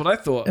that. That's what I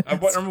thought. I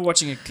remember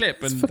watching a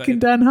clip and fucking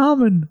Dan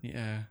Harmon.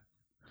 Yeah.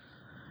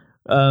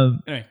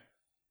 Anyway.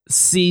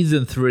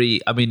 Season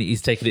 3, I mean,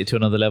 he's taken it to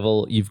another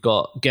level. You've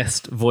got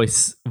guest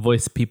voice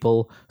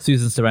people: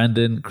 Susan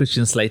Sarandon,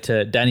 Christian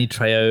Slater, Danny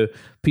Trejo,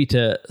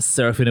 Peter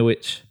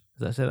Serafinowicz.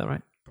 Did I say that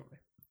right? Probably.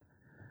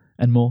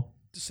 And more.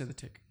 Just say the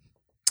Tick.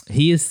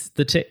 He is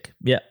the Tick.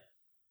 Yep.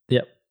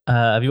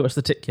 Have you watched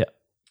the Tick yet?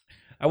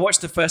 I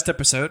watched the first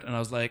episode and I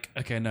was like,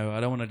 okay, no,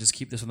 I don't want to just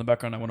keep this on the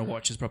background. I want to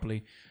watch this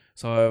properly.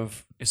 So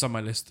it's on my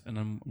list and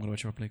I'm going to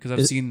watch it properly because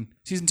I've seen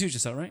season 2.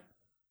 Just that, right?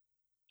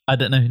 I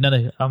don't know.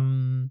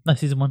 No,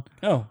 season 1.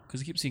 Oh,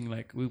 because I keep seeing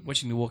we're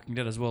watching The Walking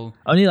Dead as well.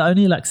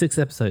 Only like 6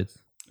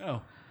 episodes.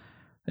 Oh,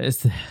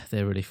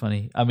 they're really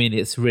funny. I mean,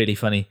 it's really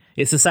funny.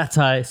 It's a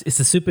satire. It's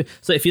a super.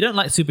 So if you don't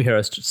like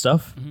superhero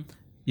stuff,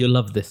 you'll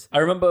love this. I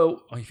remember.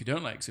 Oh, if you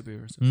don't like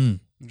superhero stuff,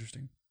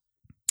 interesting.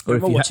 Or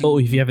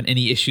if you have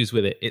any issues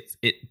with it,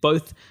 it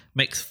both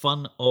makes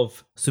fun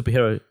of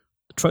superhero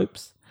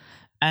tropes,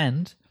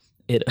 and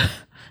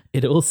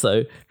it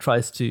also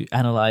tries to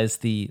analyze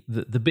the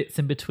bits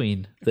in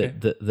between,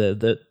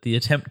 the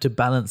attempt to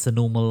balance a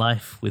normal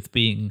life with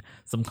being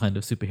some kind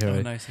of superhero.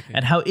 Oh, nice, okay.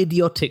 And how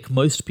idiotic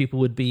most people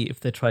would be if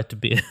they tried to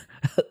be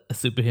a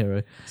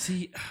superhero.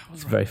 See, I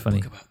was it's very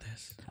funny about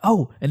this.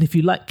 Oh, and if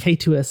you like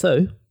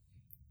K2SO.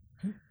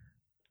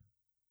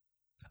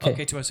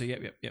 Okay. K2SO,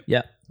 yep.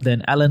 Yeah,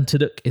 then Alan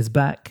Tudyk is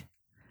back.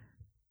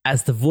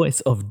 as the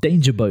voice of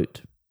Danger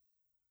Boat.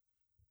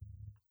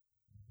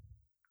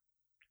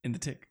 In The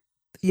Tick.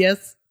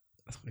 Yes,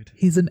 That's weird.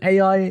 he's an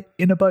AI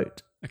in a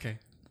boat. Okay.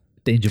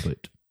 Danger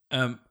Boat.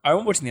 I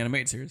won't watch the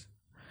animated series.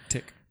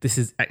 Tick. This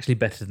is actually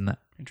better than that.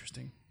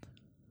 Interesting.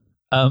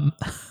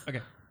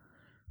 Okay.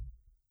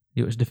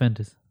 You watched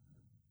Defenders?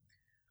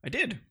 I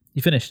did.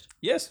 You finished?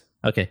 Yes.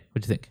 Okay.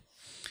 What do you think?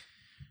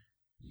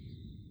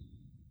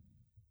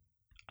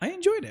 I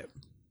enjoyed it.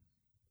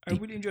 I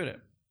really enjoyed it.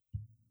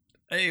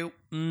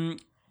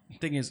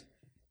 Thing is,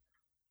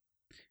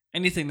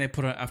 anything they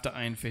put out after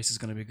Iron Fist is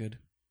going to be good.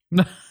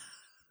 And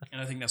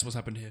I think that's what's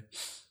happened here.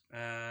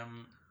 I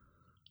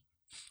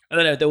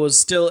don't know. There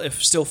was it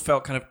still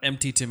felt kind of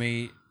empty to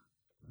me.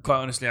 Quite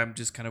honestly, I'm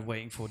just kind of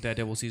waiting for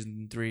Daredevil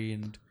season 3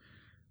 and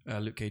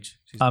Luke Cage.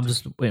 I'm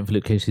just waiting for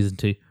Luke Cage season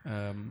 2.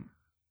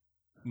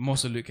 More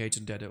so Luke Cage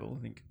and Daredevil,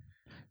 I think.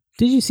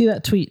 Did you see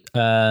that tweet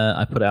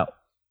I put out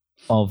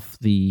of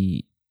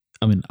the?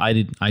 I mean, I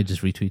didn't. I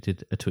just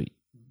retweeted a tweet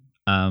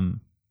of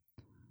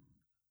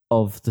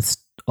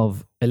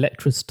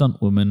Elektra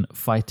stunt woman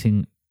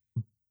fighting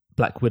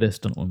Black Widow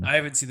stunt woman. I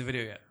haven't seen the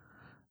video yet.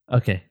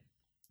 Okay,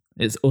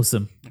 it's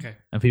awesome. Okay.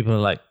 And people are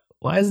like,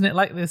 "Why isn't it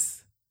like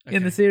this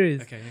in the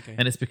series?" Okay.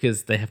 And it's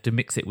because they have to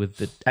mix it with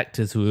the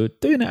actors who are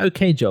doing an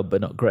okay job,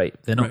 but not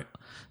great. They're not. Right.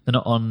 They're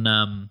not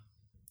on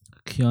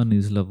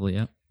Keanu's level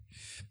yet.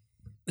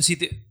 See,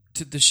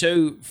 the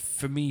show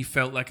for me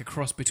felt like a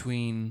cross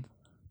between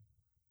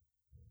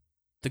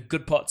the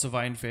good parts of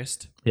Iron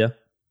Fist, Yeah.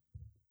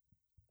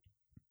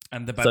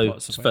 and the bad So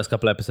parts of first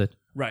couple episodes.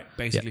 Right,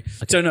 basically.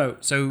 Yeah, okay.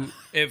 So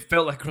it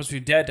felt like a cross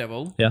between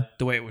Daredevil, Yeah.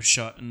 the way it was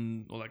shot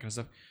and all that kind of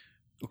stuff,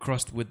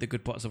 crossed with the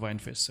good parts of Iron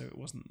Fist. So it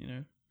wasn't,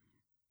 it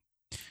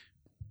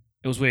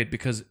was weird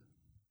because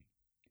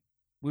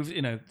with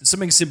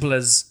something simple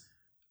as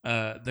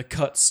the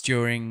cuts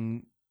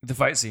during the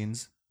fight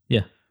scenes.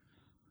 Yeah.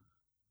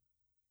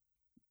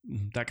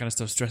 That kind of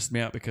stuff stressed me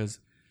out because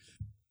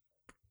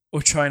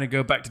we're trying to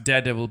go back to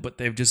Daredevil, but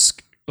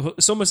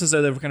it's almost as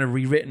though they've kind of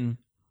rewritten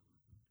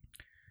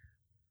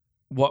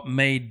what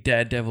made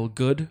Daredevil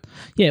good.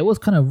 Yeah, it was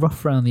kind of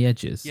rough around the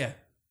edges. Yeah.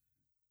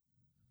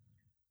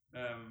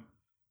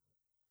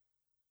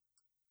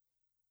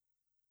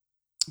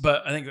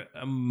 But I think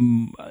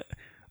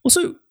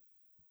also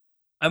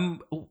when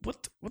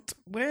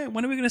are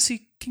we going to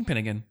see Kingpin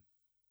again?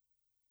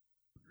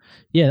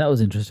 Yeah, that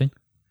was interesting.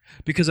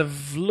 Because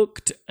I've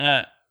looked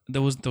at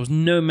there was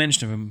no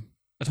mention of him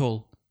at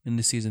all in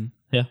this season.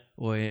 Yeah.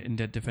 Or in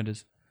Dead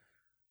Defenders.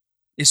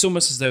 It's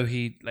almost as though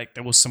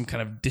there was some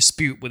kind of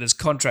dispute with his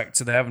contract,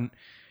 so they haven't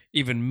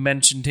even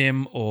mentioned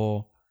him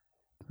or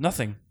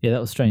nothing. Yeah,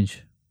 that was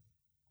strange.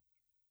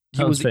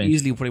 He was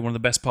easily probably one of the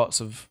best parts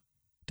of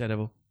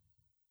Daredevil.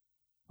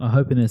 I'm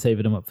hoping they're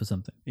saving him up for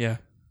something. Yeah.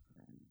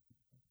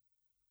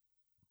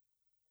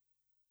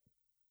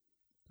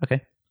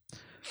 Okay.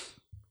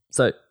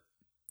 So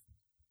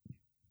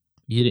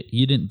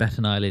you didn't bat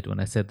an eyelid when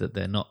I said that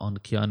they're not on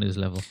Keanu's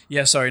level.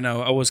 Yeah, sorry,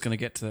 no, I was going to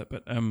get to that,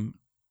 but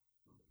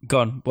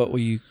gone. What were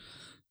you?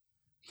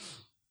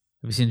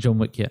 Have you seen John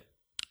Wick yet?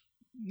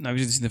 No, I've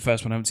just seen the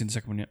first one. I haven't seen the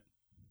second one yet.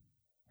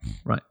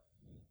 Right.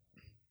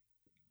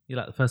 You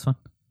like the first one?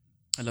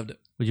 I loved it.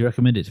 Would you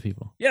recommend it to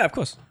people? Yeah, of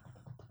course.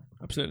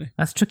 Absolutely.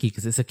 That's tricky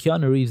because it's a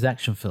Keanu Reeves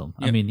action film.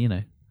 Yep. I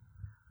mean,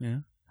 Yeah.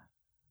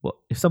 What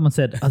if someone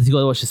said, "Oh, you got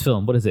to watch this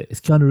film"? What is it?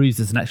 It's Keanu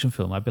Reeves as an action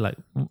film. I'd be like,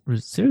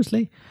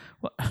 seriously?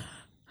 What?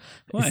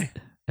 Why?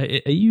 Are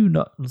you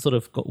not sort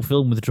of got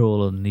film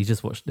withdrawal and he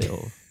just watched it?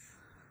 Or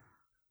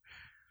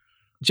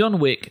John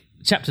Wick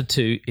Chapter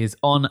 2 is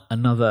on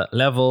another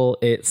level.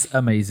 It's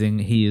amazing.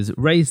 He has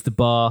raised the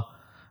bar.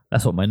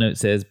 That's what my note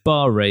says.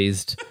 Bar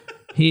raised.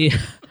 He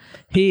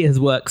has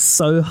worked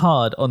so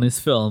hard on this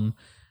film.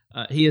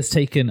 He has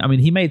taken. I mean,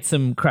 he made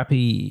some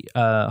crappy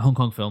Hong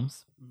Kong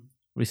films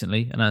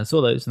recently, and I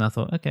saw those, and I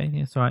thought, okay,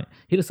 yeah, it's all right.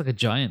 He looks like a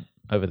giant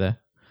over there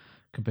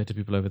compared to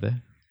people over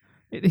there.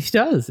 He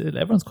does.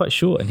 Everyone's quite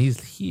short, and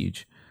he's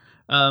huge.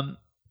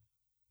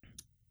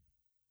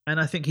 And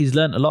I think he's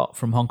learned a lot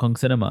from Hong Kong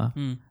cinema,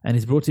 and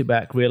he's brought it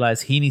back,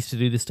 realized he needs to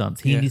do the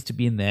stunts. He needs to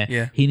be in there.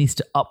 Yeah. He needs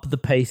to up the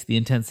pace, the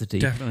intensity.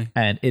 Definitely.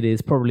 And it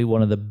is probably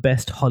one of the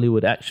best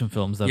Hollywood action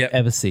films I've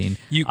ever seen.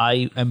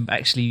 I am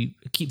actually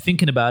keep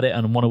thinking about it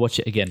and want to watch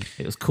it again.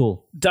 It was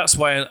cool. That's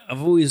why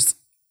I've always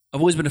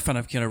been a fan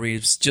of Keanu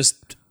Reeves.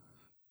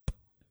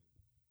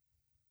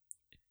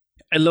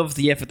 I love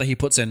the effort that he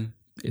puts in.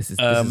 This is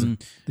a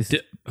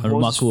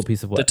remarkable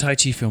piece of work. The Tai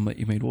Chi film that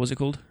you made, what was it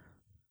called?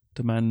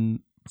 The Man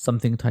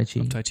Something Tai Chi.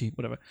 of Tai Chi,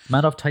 whatever.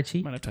 Man of Tai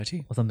Chi? Man of Tai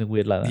Chi. Or something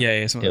weird like that.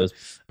 Yeah, something It like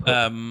was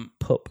that.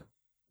 pup.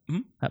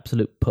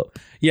 Absolute pup.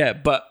 Yeah,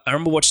 but I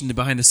remember watching the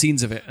behind the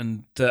scenes of it,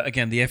 and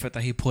the effort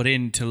that he put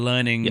into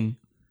learning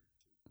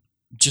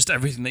just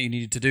everything that you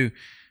needed to do.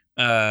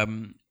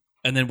 And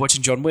then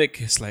watching John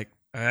Wick, it's like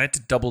I had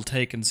to double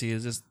take and see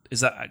is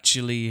that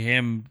actually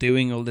him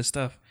doing all this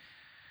stuff?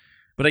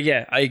 But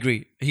yeah, I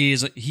agree.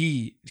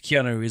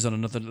 Keanu is on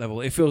another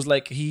level. It feels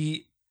like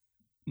he's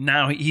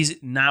now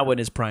in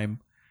his prime.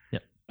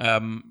 Yep.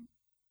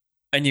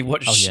 And you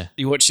watch, Oh, yeah.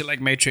 you watch it like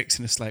Matrix,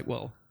 and it's like,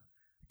 well,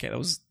 okay, that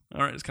was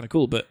all right. It's kind of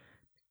cool, but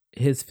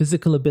His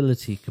physical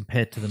ability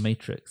compared to the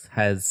Matrix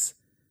has,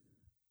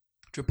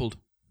 tripled,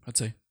 I'd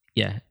say.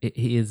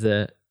 he's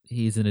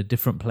in a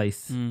different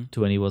place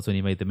to when he was when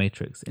he made the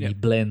Matrix, and he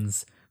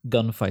blends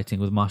gunfighting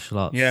with martial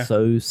arts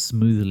so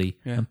smoothly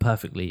and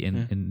perfectly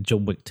in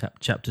John Wick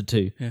Chapter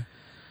 2. Yeah.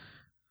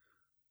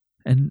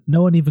 And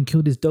no one even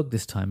killed his dog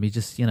this time. He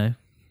just,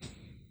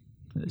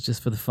 it's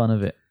just for the fun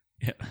of it.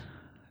 Yeah.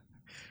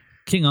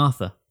 King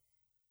Arthur.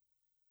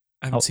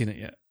 I haven't seen it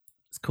yet.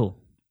 It's cool.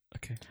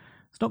 Okay.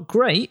 It's not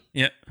great.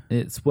 Yeah.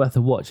 It's worth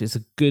a watch. It's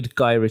a good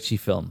Guy Ritchie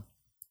film.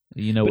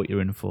 You know what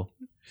you're in for.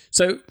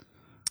 So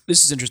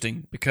this is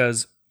interesting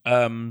because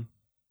I know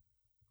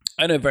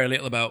very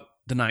little about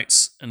the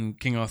knights and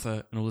King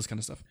Arthur and all this kind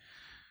of stuff.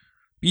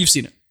 But you've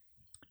seen it.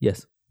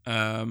 Yes.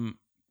 And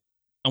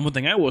one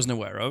thing I wasn't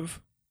aware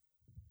of,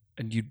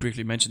 and you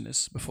briefly mentioned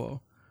this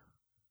before,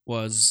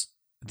 was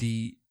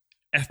the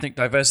ethnic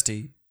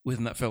diversity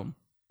within that film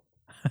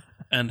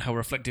and how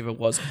reflective it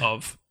was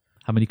of...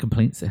 How many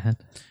complaints it had?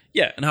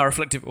 Yeah, and how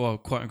reflective, well,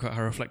 quote unquote,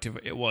 how reflective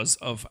it was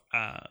of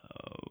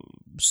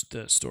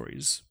the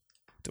stories.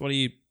 What do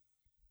you...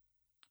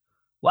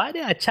 Why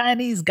did a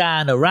Chinese guy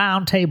on a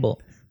round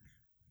table?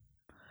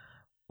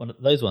 One of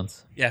those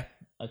ones. Yeah.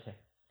 Okay.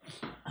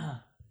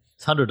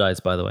 It's 100 Eyes,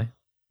 by the way.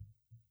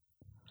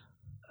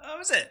 Oh,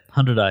 is it?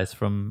 100 Eyes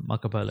from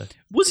Marco Polo.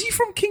 Was he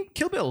from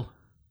Kill Bill?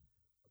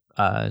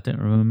 I don't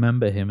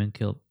remember him in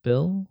Kill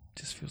Bill.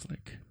 Just feels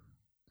like...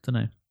 Don't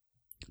know.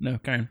 No,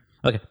 carry on.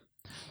 Okay.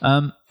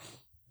 Well,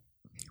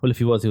 if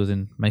he was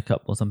in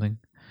makeup or something.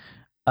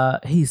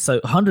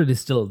 100 is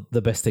still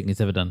the best thing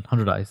he's ever done.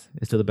 100 Eyes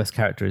is still the best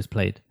character he's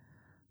played.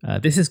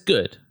 This is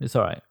good. It's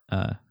all right.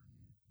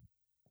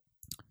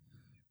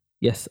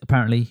 Yes,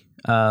 apparently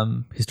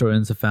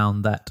historians have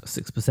found that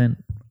 6%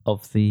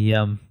 of the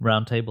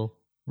round table,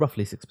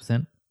 roughly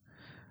 6%,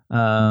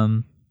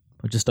 or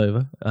just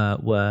over,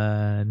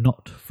 were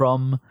not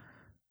from,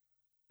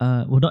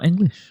 were not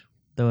English.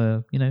 They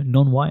were,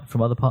 non-white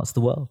from other parts of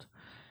the world.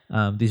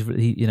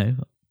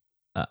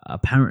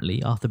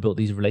 Apparently Arthur built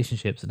these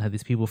relationships and had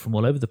these people from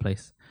all over the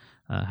place.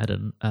 Had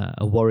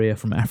a warrior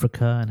from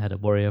Africa and had a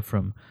warrior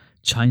from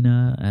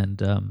China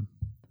and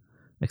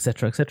et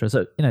cetera, et cetera.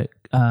 So,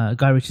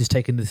 Guy Ritchie's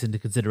taken this into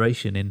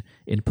consideration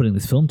in putting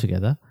this film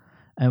together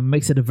and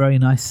makes it a very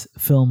nice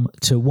film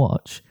to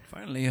watch.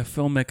 Finally, a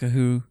filmmaker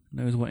who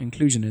knows what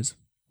inclusion is.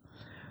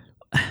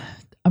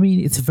 I mean,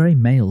 it's a very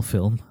male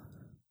film.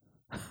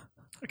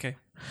 Okay.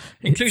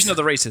 Inclusion of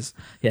the races.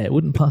 Yeah, it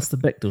wouldn't pass the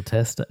Bechdel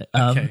test.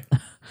 Okay.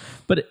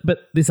 But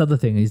this other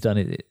thing he's done,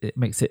 it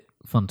makes it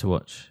fun to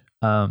watch.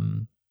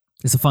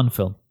 It's a fun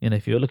film.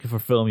 If you're looking for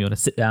a film, you want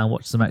to sit down,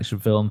 watch some action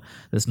film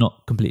that's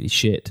not completely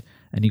shit,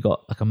 and you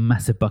got like a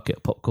massive bucket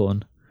of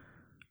popcorn,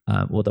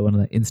 or one of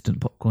that instant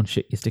popcorn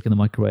shit you stick in the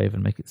microwave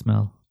and make it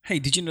smell. Hey,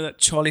 did you know that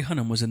Charlie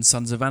Hunnam was in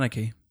Sons of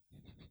Anarchy?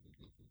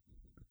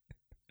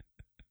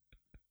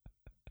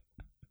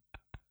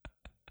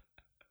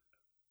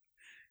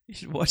 You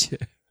should watch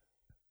it.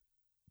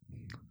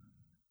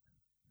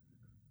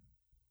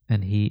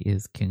 And he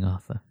is King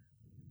Arthur.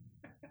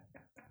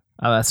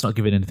 Oh, that's not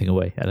giving anything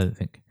away, I don't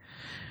think.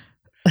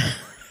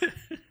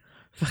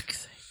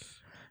 Fuck's sake.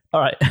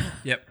 All right.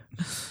 Yep.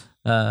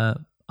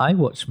 I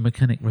watched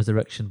Mechanic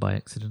Resurrection by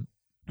accident.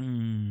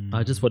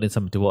 I just wanted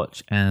something to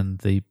watch, and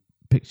the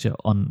picture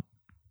on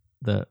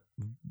the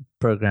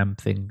program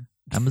thing,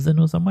 Amazon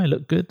or somewhere,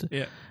 looked good.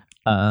 Yeah.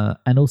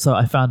 And also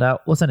I found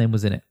out, what's her name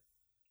was in it?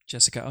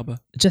 Jessica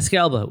Alba. Jessica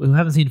Alba, who we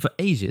haven't seen for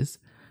ages.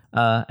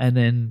 And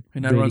then... Who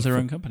now runs her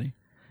own company.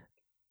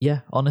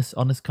 Yeah, honest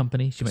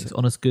company. She makes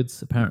honest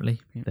goods, apparently.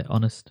 Yeah. They're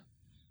honest.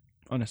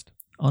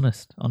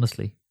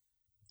 Honestly.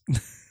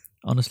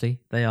 Honestly,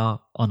 they are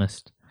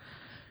honest.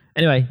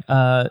 Anyway,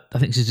 I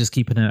think she's just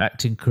keeping her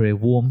acting career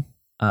warm.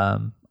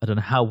 I don't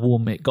know how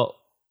warm it got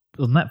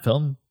on that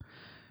film.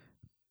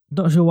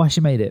 Not sure why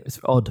she made it. It's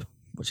odd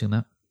watching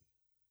that.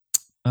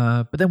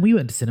 But then we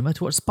went to cinema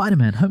to watch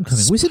Spider-Man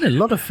Homecoming. We've seen a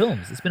lot of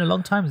films. It's been a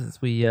long time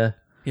since we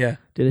did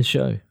a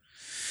show.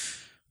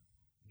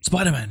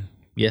 Spider-Man.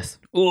 Yes.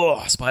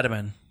 Oh,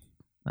 Spider-Man.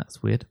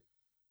 That's weird.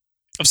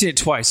 I've seen it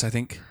twice, I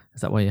think. Is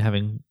that why you're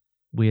having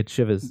weird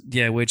shivers?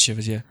 Yeah, weird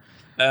shivers, yeah.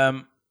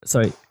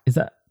 Sorry, is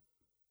that...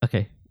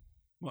 Okay.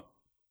 What?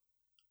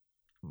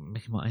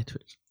 Making my eye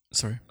twitch.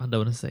 Sorry. I don't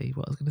want to say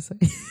what I was going to say.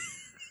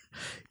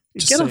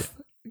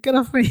 Get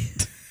off me.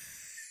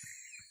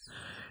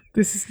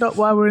 This is not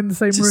why we're in the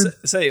same room.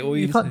 Say it.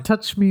 You can't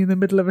touch me in the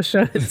middle of a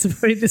show. It's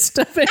very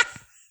disturbing.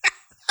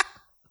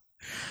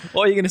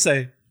 What are you going to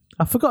say?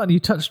 I've forgotten you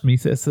touched me,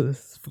 so I've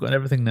forgotten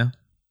everything now.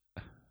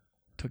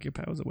 Took your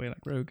powers away like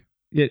Rogue.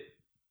 Yeah,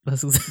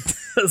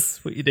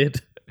 that's what you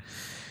did.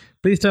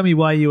 Please tell me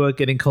why you are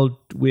getting cold,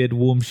 weird,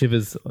 warm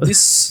shivers.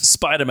 This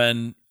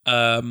Spider-Man,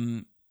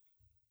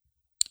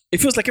 it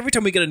feels like every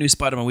time we get a new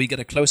Spider-Man, we get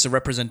a closer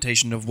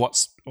representation of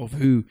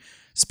who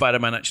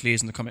Spider-Man actually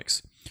is in the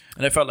comics.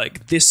 And I felt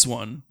like this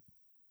one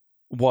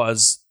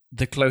was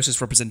the closest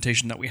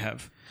representation that we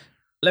have.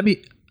 Let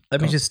me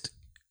just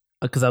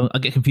because I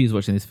get confused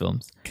watching these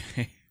films.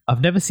 Okay.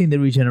 I've never seen the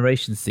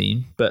regeneration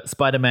scene, but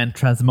Spider-Man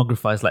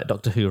transmogrifies like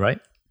Doctor Who, right?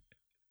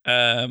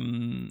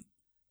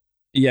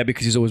 Yeah,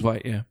 because he's always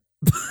white. Yeah.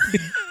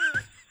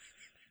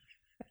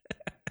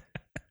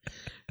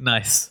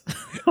 Nice.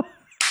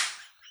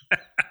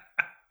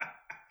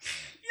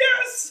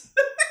 Yes.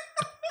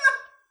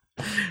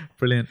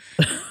 Brilliant.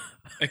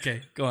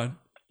 Okay, go on.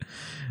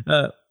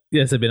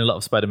 Yes, there've been a lot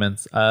of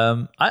Spider-Mans.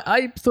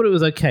 I thought it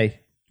was okay.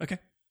 Okay.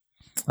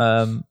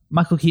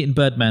 Michael Keaton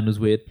Birdman was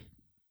weird.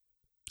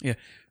 Yeah.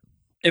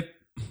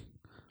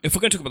 If we're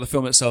going to talk about the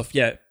film itself,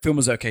 yeah, film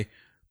was okay.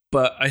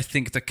 But I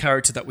think the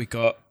character that we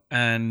got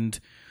and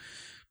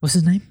What's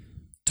his name?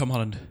 Tom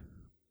Holland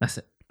That's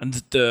it. and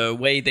the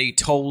way they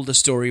told the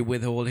story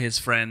with all his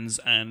friends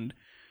and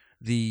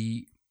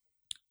the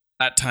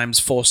at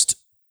times forced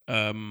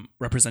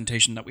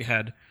representation that we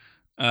had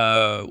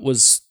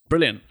was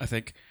brilliant, I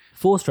think.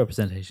 Forced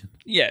representation.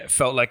 Yeah, it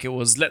felt like it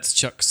was let's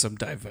chuck some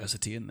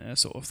diversity in there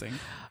sort of thing.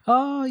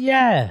 Oh,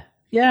 yeah.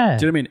 Yeah.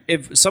 Do you know what I mean?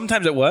 If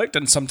sometimes it worked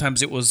and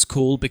sometimes it was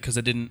cool because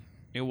it didn't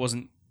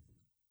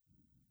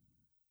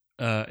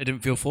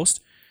feel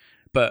forced.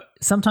 But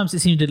Sometimes it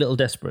seemed a little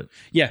desperate.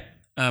 yeah,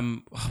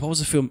 what was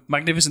the film?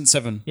 Magnificent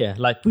Seven. Yeah,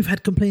 like, we've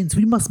had complaints,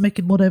 we must make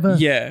it more diverse.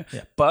 Yeah,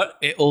 but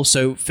it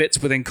also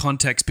fits within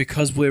context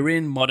because we're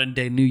in modern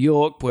day New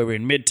York, we're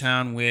in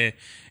Midtown, we're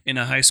in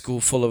a high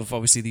school full of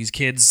obviously these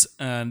kids,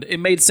 and it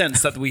made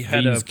sense that we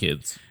had These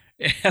kids.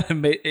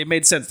 It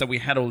made sense that we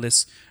had all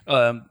this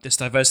this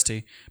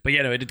diversity, but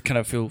yeah, no, it did kind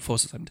of feel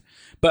forced at times.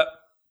 But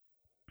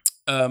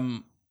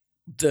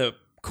the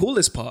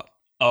coolest part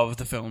of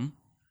the film,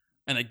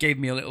 and it gave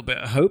me a little bit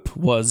of hope,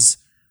 was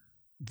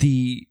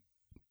the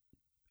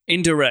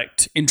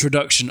indirect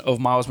introduction of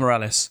Miles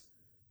Morales,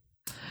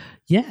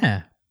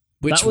 Yeah.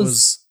 which That was-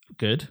 was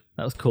Good.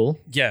 That was cool.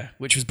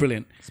 which was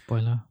brilliant.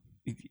 Spoiler.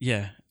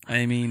 Yeah,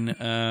 I mean,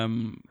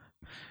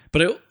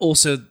 but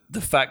also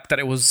the fact that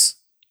it was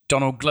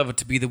Donald Glover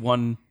to be the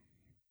one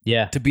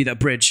Yeah. to be that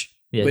bridge,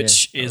 Yeah,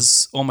 which yeah.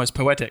 is almost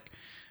poetic.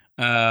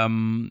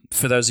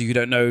 For those of you who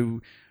don't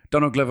know,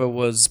 Donald Glover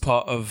was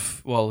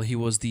he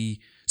was the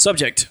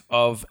subject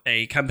of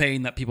a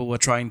campaign that people were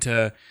trying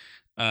to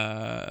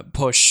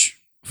push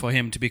for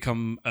him to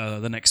become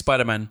the next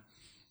Spider-Man.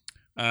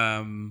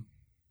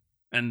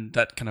 And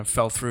that kind of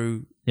fell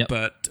through. Yep.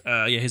 But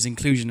his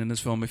inclusion in this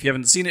film, if you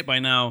haven't seen it by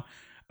now,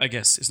 I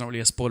guess it's not really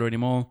a spoiler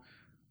anymore,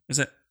 is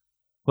it?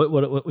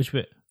 Which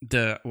bit?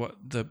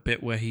 The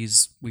bit where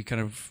we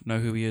kind of know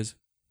who he is,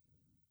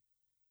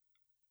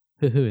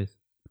 Who is?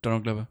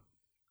 Donald Glover.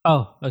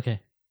 Oh, okay.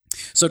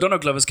 So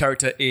Donald Glover's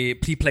character, he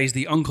plays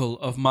the uncle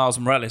of Miles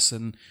Morales,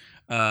 and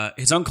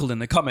his uncle in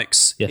the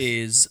comics Yes.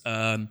 is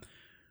I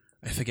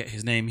forget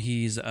his name.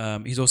 He's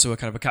also a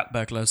kind of a cat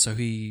burglar, so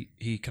he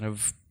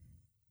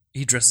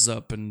dresses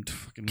up and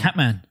fucking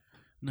Catman.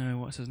 No,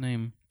 what's his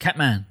name?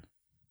 Catman.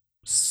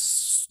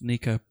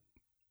 Sneaking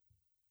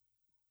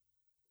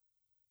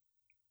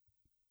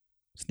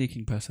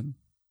person.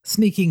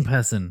 Sneaking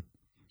person.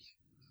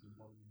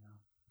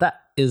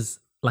 That is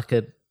like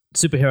a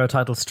superhero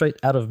title straight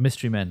out of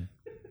Mystery Men.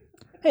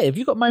 Hey, have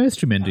you got my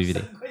Mystery Men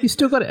DVD? You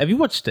still got it? Have you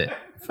watched it?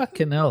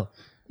 Fucking hell.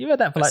 You had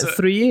that for like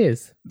 3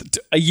 years.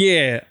 A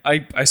year.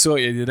 I saw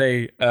it the other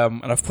day,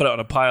 and I've put it on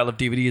a pile of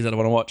DVDs that I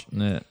want to watch.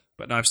 Yeah.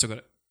 But no, I've still got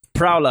it.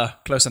 Prowler,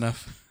 close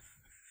enough.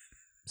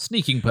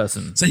 Sneaking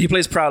person. So he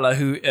plays Prowler,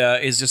 who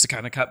is just a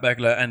kind of cat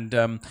burglar,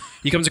 and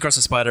he comes across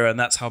a spider, and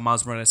that's how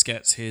Miles Morales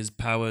gets his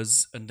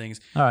powers and things.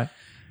 All right.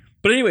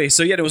 But anyway,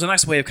 so yeah, it was a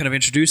nice way of kind of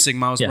introducing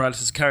Miles Yeah.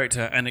 Morales'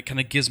 character, and it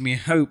kind of gives me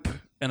hope.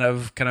 And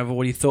I've kind of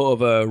already thought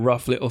of a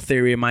rough little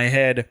theory in my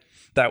head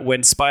that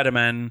when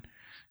Spider-Man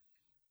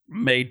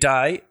may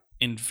die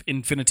in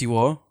Infinity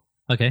War,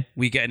 Okay.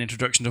 we get an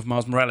introduction of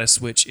Miles Morales,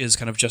 which is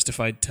kind of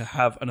justified to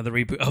have another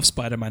reboot of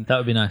Spider-Man. That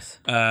would be nice.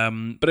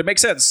 But it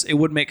makes sense. It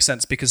would make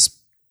sense because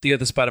the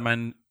other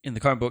Spider-Man in the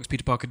comic books,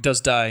 Peter Parker,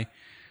 does die,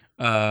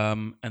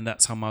 and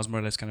that's how Miles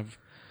Morales kind of.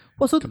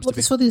 What's all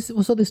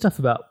this stuff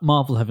about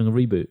Marvel having a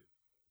reboot?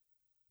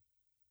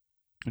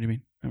 What do you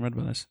mean? I read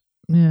about this.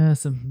 Yeah,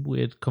 some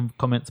weird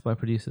comments by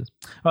producers.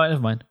 All right,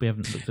 never mind. We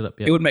haven't looked it up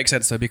yet. It would make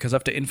sense though, because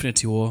after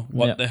Infinity War,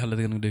 what Yeah. the hell are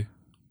they going to do?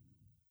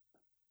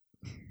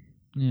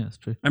 Yeah, that's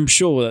true. I'm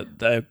sure that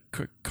their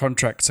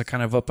contracts are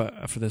kind of up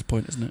after this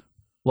point, isn't it?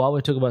 While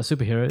we're talking about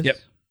superheroes, Yep.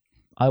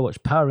 I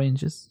watched Power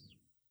Rangers.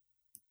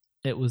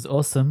 It was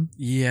awesome.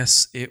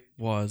 Yes, it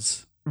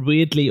was.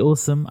 Weirdly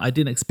awesome. I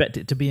didn't expect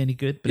it to be any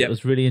good, but Yep. it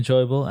was really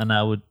enjoyable, and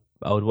I would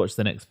watch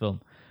the next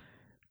film.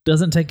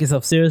 Doesn't take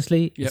itself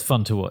seriously. Yep. It's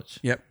fun to watch.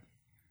 Yep.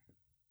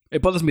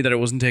 It bothers me that it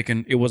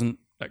wasn't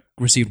like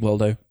received well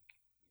though.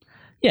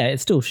 Yeah,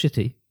 it's still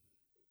shitty.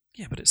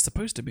 Yeah, but it's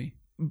supposed to be.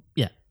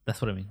 Yeah,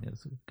 that's what I mean. It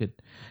was good.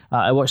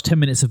 I watched 10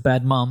 minutes of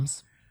Bad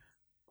Moms.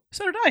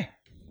 So did I.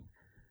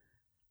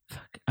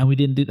 Fuck. And we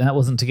didn't do that.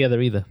 Wasn't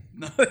together either.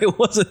 No, it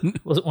wasn't.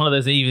 It wasn't one of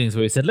those evenings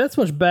where we said, let's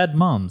watch Bad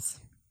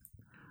Moms.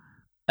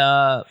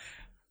 So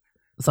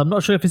I'm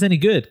not sure if it's any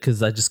good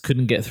because I just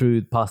couldn't get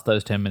through past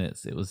those 10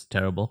 minutes. It was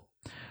terrible.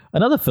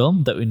 Another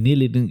film that we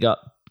nearly didn't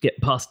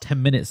get past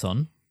 10 minutes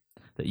on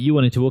that you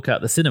wanted to walk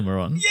out the cinema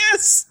on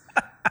Yes.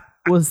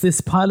 was this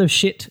pile of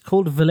shit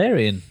called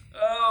Valerian.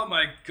 Oh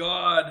my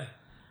god.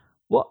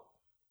 What?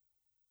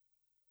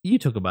 You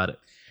talk about it.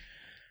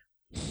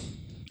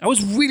 I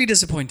was really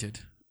disappointed.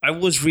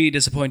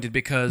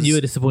 Because You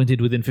were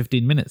disappointed within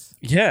 15 minutes.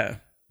 yeah.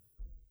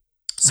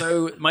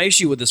 So my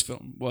issue with this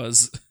film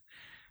was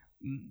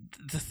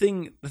the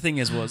thing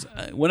was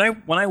when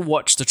I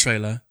watched the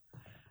trailer,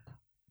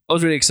 I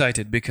was really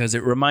excited because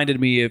it reminded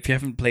me, if you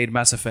haven't played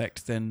Mass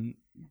Effect, then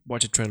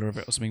watch a trailer of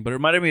it or something. But it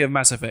reminded me of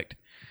Mass Effect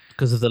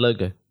Because of the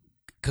logo.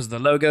 because of the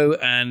logo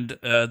and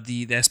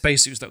their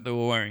spacesuits that they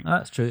were wearing Oh,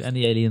 that's true. And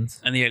the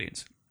aliens. and the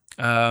aliens.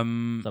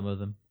 Some of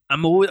them.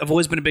 I've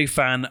always been a big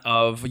fan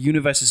of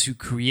universes who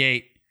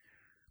create,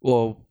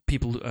 or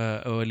people,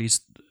 or at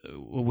least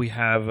we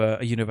have a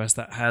universe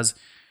that has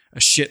a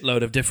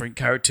shitload of different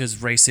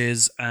characters,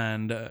 races,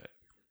 and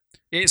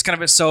it's kind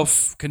of a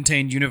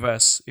self-contained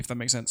universe, if that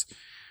makes sense,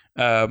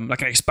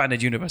 like an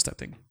expanded universe type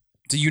thing.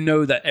 So you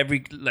know that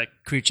every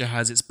creature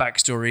has its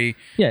backstory.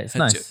 Yeah, it's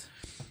nice.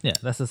 Yeah,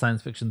 that's a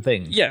science fiction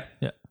thing. Yeah.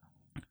 Yeah.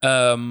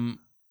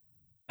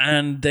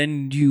 And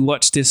then you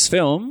watch this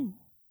film,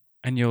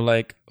 and you're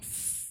like,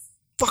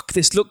 "Fuck,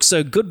 this looks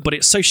so good, but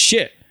it's so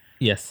shit."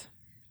 Yes.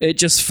 It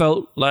just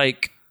felt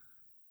like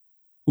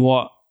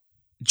what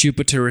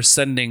Jupiter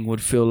Ascending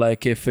would feel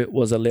like if it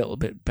was a little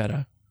bit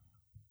better.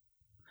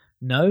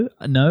 No,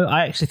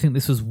 I actually think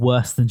this was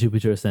worse than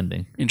Jupiter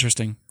Ascending.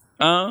 Interesting.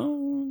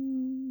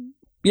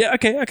 Yeah,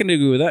 okay, I can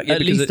agree with that. Yeah,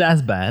 At least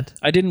as bad.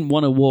 I didn't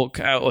want to walk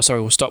out, or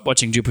stop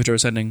watching Jupiter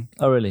Ascending.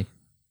 Oh, really?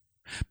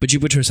 But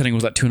Jupiter Ascending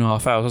was like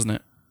 2.5 hours, wasn't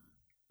it?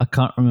 I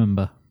can't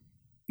remember.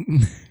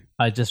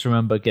 I just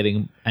remember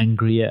getting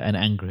angrier and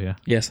angrier.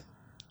 Yes.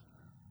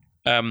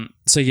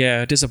 So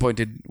yeah,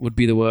 disappointed would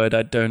be the word.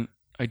 I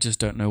just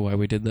don't know why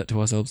we did that to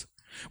ourselves.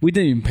 We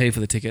didn't even pay for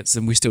the tickets,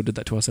 and we still did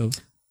that to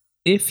ourselves.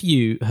 If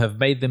you have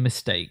made the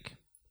mistake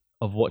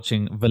of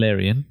watching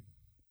Valerian,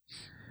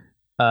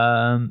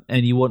 and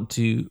you want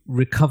to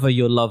recover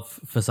your love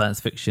for science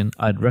fiction,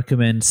 I'd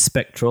recommend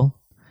Spectral.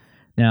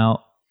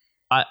 Now,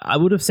 I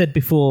would have said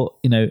before,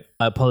 I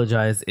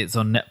apologize, it's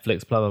on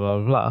Netflix, blah, blah, blah,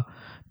 blah, blah.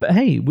 But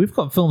hey, we've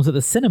got films at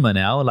the cinema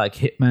now, like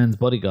Hitman's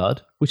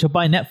Bodyguard, which are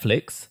by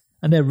Netflix,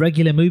 and they're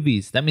regular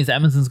movies. That means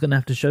Amazon's going to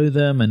have to show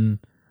them, and,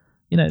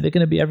 they're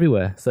going to be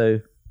everywhere. So,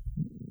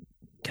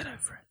 get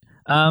over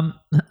it.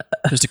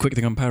 Just a quick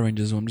thing on Power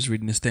Rangers. I'm just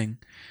reading this thing.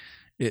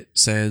 It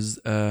says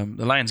the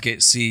Lionsgate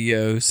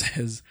CEO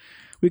says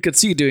we could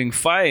see you doing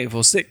 5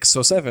 or 6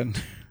 or 7,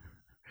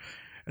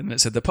 and it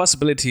said the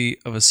possibility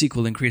of a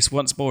sequel increased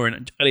once more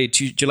in early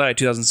July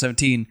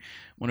 2017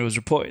 when it was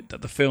reported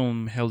that the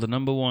film held the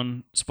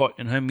 #1 spot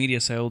in home media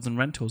sales and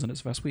rentals in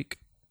its first week.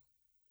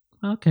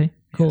 Okay,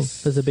 cool.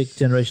 Yes. There's a big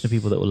generation of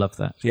people that will love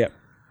that. Yeah,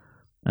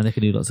 And they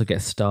can do lots of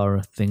guest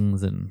star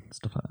things and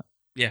stuff like that.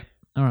 yeah.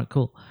 All right,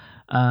 cool.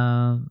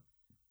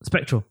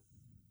 Spectral.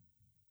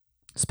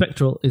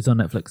 Spectral is on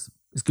Netflix.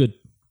 It's good.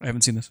 I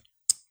haven't seen this.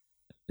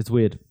 It's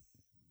weird.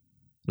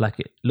 Like,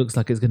 it looks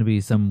like it's going to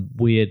be some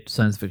weird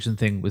science fiction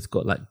thing with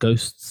got like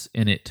ghosts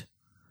in it.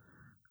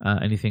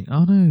 And you think,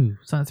 oh no,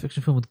 science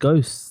fiction film with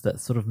ghosts.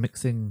 That's sort of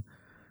mixing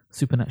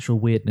supernatural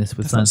weirdness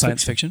with That's not science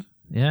science fiction.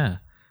 Yeah,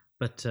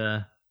 but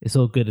it's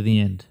all good at the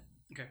end.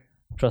 Okay.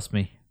 Trust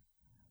me.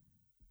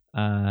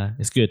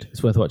 It's good.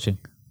 It's worth watching.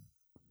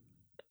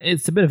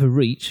 It's a bit of a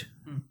reach,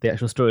 the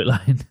actual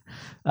storyline,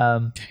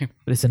 but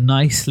it's a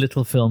nice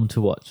little film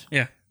to watch.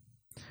 Yeah.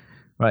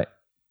 Right.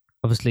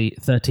 Obviously,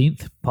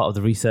 13th, part of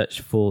the research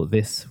for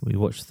this, we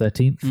watched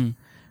 13th.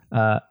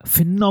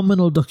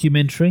 Phenomenal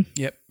documentary.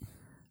 Yep.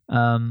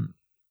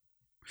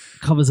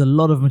 Covers a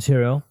lot of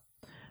material.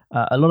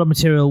 A lot of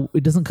material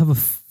it doesn't cover.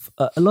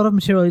 A lot of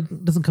material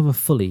it doesn't cover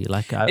fully.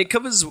 Like it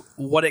covers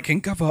what it can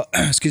cover.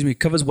 Excuse me.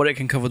 Covers what it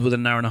can cover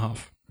within an hour and a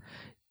half.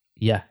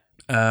 Yeah.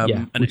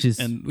 Which is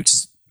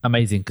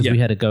amazing because we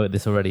had a go at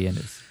this already, and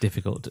it's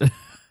difficult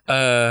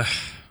to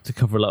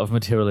cover a lot of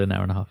material in an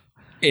hour and a half.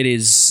 It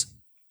is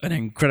an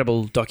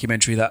incredible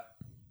documentary that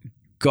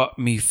got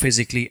me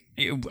physically.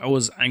 I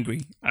was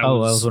angry. I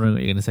was wondering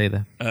what you're going to say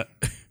there.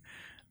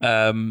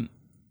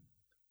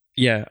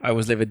 Yeah, I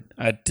was livid.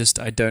 I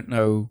don't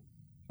know.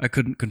 I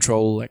couldn't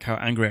control like how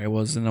angry I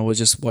was, and I was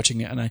just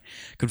watching it, and I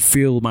could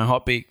feel my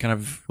heartbeat kind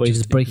of. Well, you're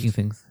just breaking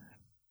things.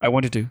 I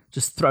wanted to,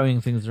 just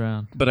throwing things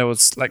around. but I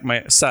was like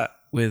sat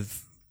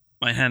with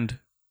my hand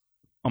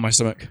on my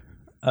stomach.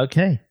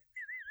 Okay.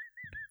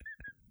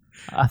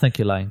 I think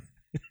you're lying.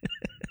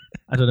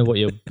 I don't know what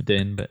you're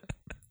doing, but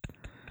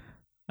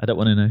I don't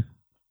want to know.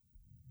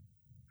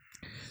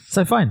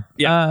 So fine.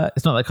 Yeah.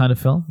 It's not that kind of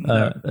film.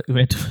 No.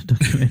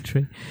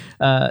 Documentary.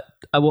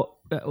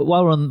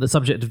 While we're on the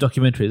subject of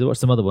documentaries, I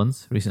watched some other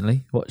ones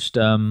recently. Watched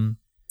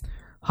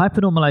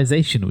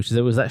Hypernormalization, which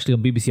was actually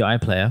on BBC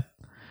iPlayer,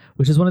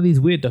 which is one of these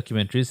weird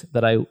documentaries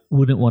that I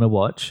wouldn't want to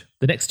watch.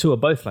 The next two are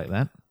both like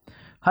that.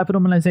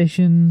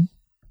 Hypernormalization,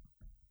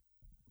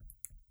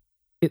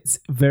 it's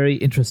very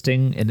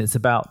interesting, and it's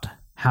about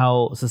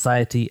how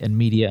society and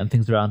media and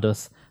things around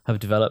us have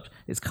developed.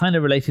 It's kind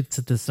of related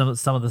to some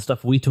of the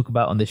stuff we talk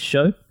about on this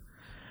show.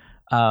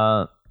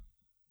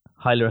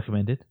 Highly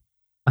recommended.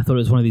 I thought it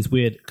was one of these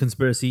weird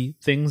conspiracy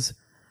things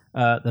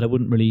that I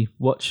wouldn't really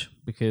watch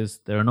because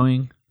they're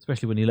annoying,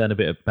 especially when you learn a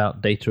bit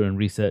about data and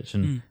research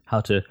and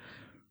how to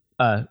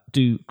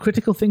do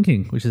critical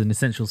thinking, which is an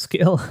essential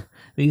skill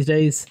these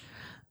days.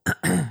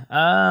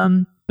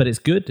 But it's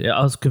good.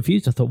 I was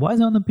confused. I thought, why is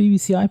it on the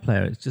BBC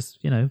iPlayer? It's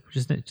just,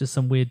 just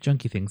some weird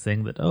junky thing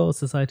saying that,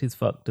 society's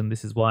fucked and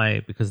this is why,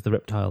 because of the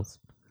reptiles.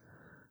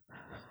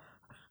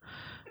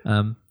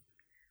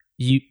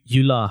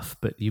 You laugh,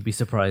 but you'd be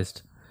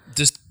surprised.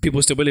 Just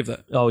people still believe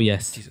that? Oh,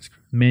 yes. Jesus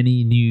Christ.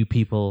 Many new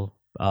people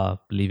are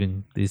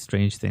believing these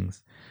strange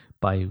things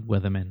by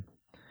weathermen.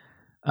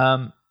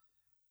 I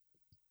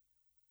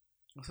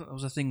thought that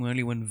was a thing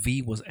only when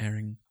V was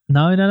airing.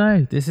 No.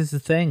 This is the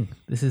thing.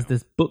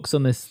 There's books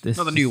on this.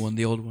 Not the new one,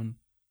 the old one.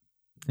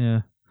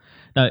 Yeah.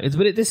 No,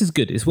 this is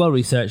good. It's well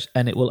researched,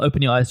 and it will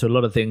open your eyes to a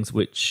lot of things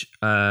which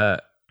are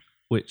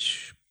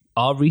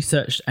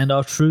researched and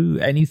are true.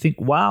 And you think,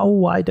 wow,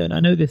 why don't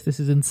I know this? This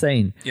is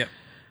insane. Yeah.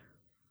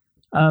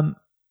 And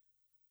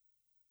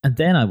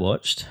then I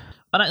watched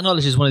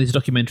Unacknowledged is one of these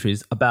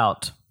documentaries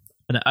about.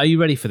 And are you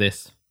ready for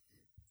this?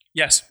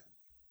 Yes.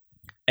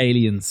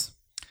 Aliens.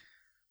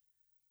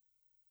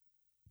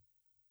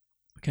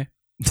 Okay.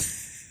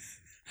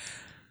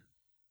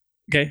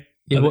 Okay.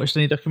 You ever watched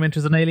any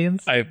documentaries on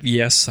aliens?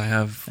 Yes, I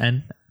have.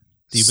 And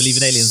do you believe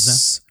in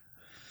aliens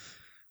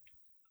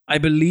now? I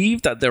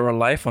believe that there are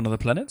life on other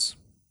planets.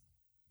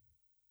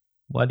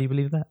 Why do you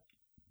believe that?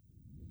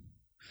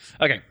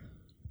 Okay.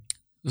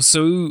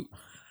 So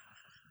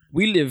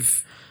we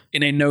live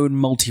in a known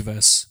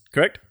multiverse,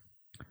 correct?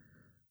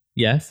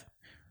 Yes.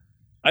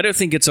 I don't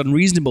think it's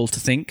unreasonable to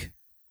think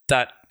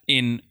that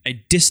in a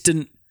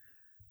distant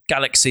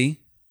galaxy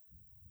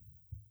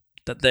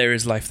that there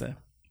is life there.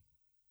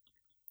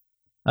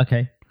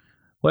 Okay.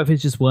 What if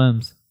it's just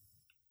worms?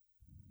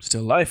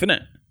 Still life, isn't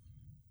it?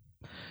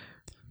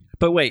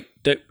 But wait,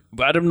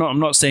 I'm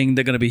not saying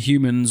they're going to be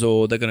humans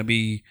or they're going to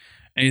be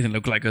anything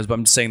look like us, but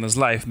I'm just saying there's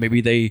life.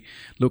 Maybe they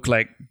look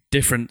like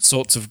different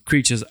sorts of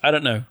creatures. I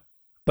don't know.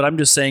 But I'm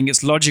just saying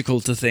it's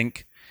logical to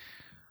think.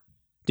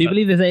 Do you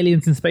believe there's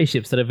aliens in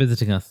spaceships that are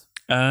visiting us?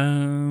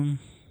 A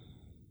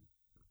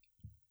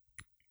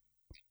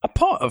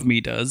part of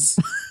me does.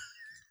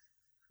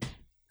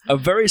 A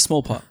very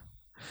small part.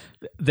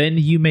 Then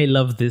you may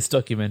love this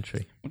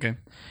documentary. Okay.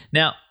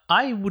 Now,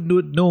 I would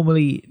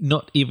normally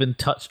not even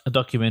touch a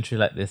documentary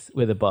like this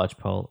with a barge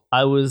pole.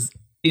 I was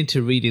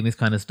into reading this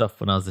kind of stuff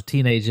when I was a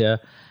teenager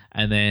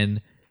and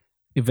then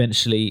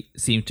eventually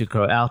seemed to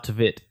grow out of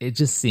it. It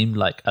just seemed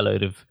like a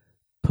load of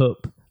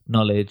poop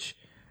knowledge.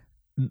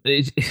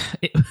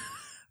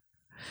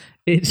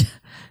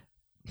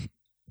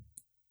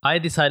 I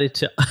decided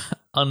to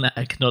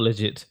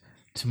unacknowledge it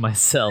to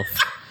myself.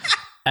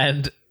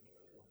 And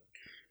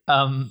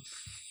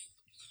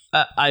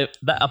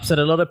that upset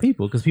a lot of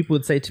people because people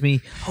would say to me,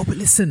 "Oh, but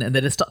listen," and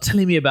they'd start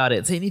telling me about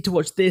it. Say, "You need to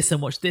watch this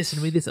and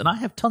read this." And I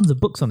have tons of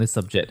books on this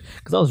subject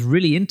because I was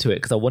really into it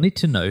because I wanted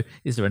to know,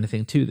 is there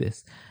anything to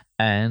this?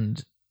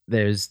 And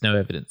there's no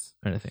evidence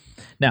or anything.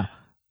 Now,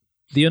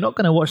 you're not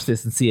going to watch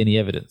this and see any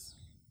evidence.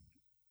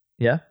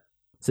 Yeah?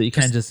 So you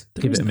can just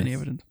give it a minute.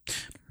 Evidence.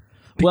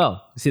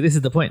 Well, see, this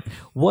is the point.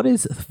 What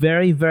is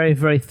very, very,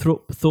 very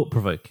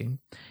thought-provoking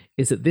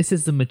is that this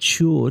is the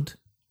matured,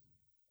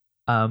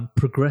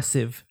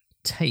 progressive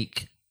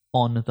take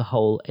on the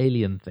whole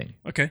alien thing.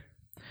 Okay.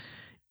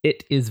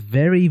 It is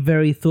very,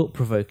 very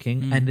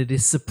thought-provoking, and it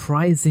is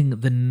surprising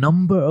the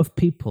number of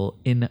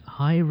people in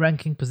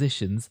high-ranking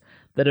positions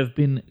that have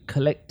been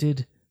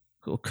collated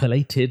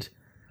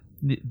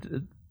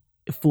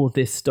for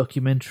this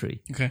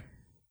documentary. Okay.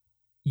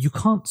 You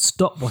can't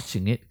stop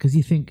watching it because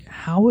you think,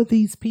 how are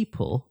these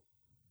people?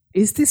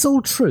 Is this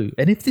all true?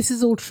 And if this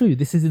is all true,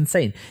 this is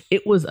insane.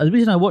 It was the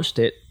reason I watched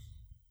it.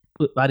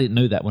 I didn't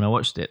know that when I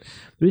watched it.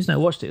 The reason I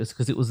watched it was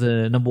because it was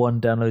the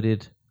 #1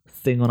 downloaded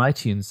thing on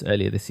iTunes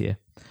earlier this year.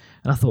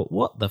 And I thought,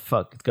 what the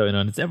fuck is going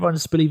on? Does everyone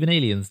just believe in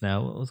aliens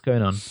now? What's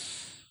going on?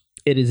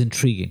 It is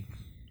intriguing.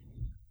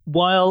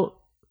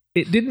 While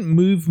it didn't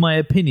move my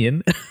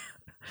opinion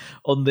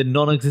on the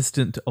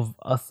non-existent of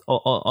us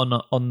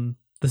on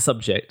the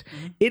subject,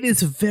 it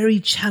is very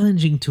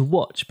challenging to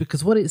watch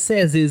because what it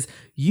says is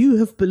you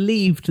have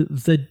believed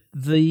the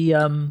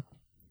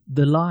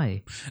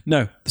lie.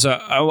 No. So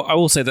I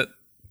will say that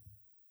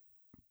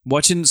I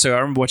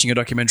remember watching a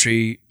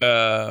documentary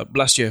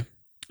last year,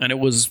 and it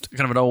was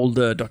kind of an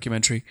older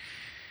documentary,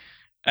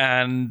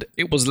 and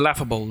it was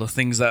laughable, the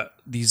things that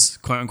these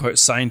quote-unquote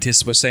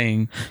scientists were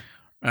saying.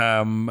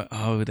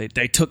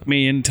 They took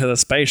me into the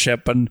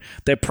spaceship and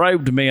they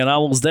probed me and I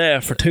was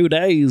there for 2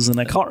 days and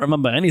I can't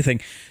remember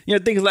anything.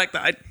 Things like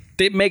that.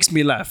 It makes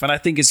me laugh and I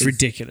think it's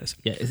ridiculous.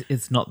 Yeah,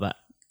 it's not that.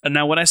 And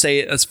now when I say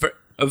it's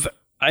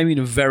I mean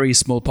a very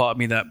small part of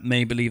me that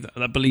may believe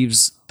that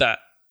believes that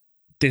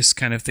this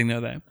kind of thing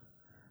are there.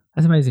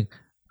 That's amazing.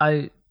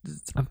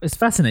 It's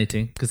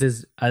fascinating because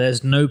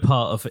there's no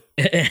part of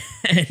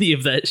any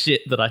of that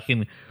shit that I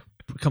can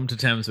come to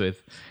terms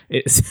with.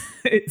 It's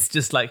it's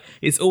just like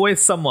it's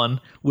always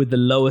someone with the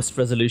lowest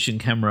resolution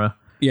camera,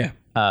 Yeah.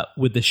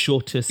 with the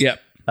shortest Yeah.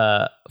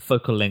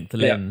 focal length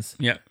lens,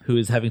 Yeah. who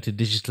is having to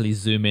digitally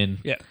zoom in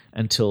Yeah.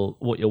 until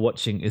what you're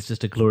watching is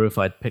just a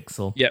glorified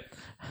pixel, Yep.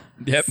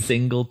 Yep.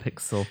 single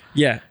pixel.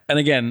 Yeah. And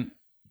again,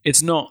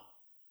 it's not.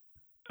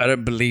 I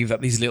don't believe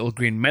that these little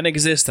green men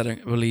exist. I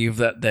don't believe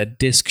that they're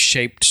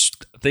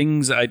disc-shaped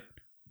things. I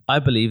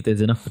believe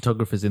there's enough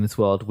photographers in this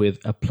world with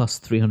a plus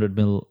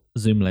 300mm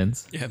zoom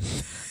lens Yeah.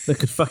 that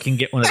could fucking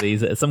get one of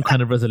these at some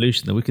kind of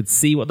resolution that we could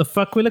see what the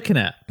fuck we're looking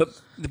at.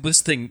 But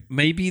this thing,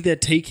 maybe they're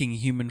taking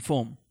human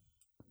form.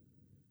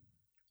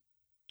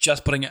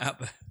 Just putting it out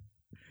there.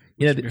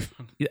 You know,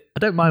 I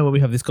don't mind when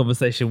we have this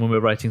conversation when we're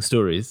writing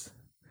stories,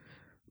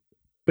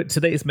 but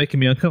today it's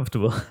making me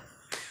uncomfortable.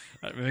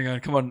 Right, moving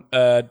on. Come on.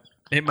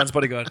 Hitman's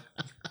Bodyguard.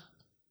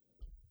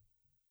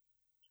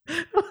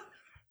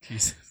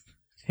 Jesus.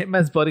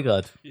 Hitman's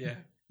Bodyguard. Yeah.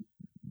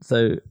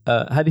 So,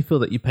 how do you feel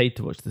that you paid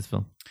to watch this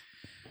film?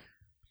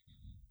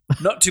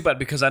 Not too bad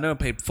because I know I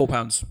paid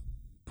 £4.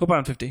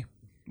 £4.50.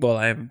 Well,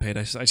 I haven't paid.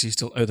 I actually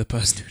still owe the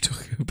person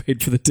who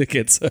paid for the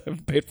tickets. So I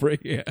haven't paid for it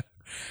yet.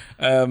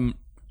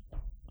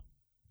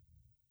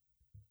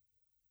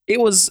 It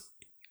was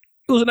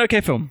an okay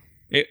film.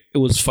 It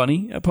was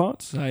funny at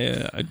parts.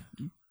 I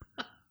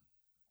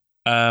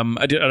don't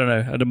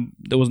know.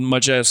 There wasn't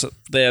much else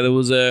there. It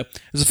was a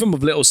film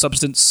of little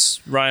substance.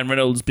 Ryan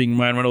Reynolds being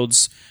Ryan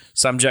Reynolds,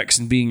 Sam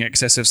Jackson being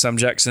excessive Sam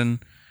Jackson.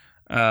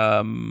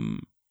 I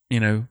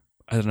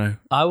don't know.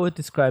 I would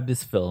describe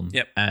this film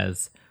Yep.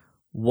 as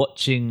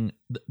watching.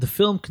 The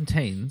film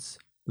contains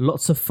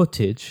lots of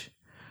footage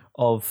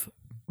of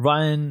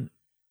Ryan,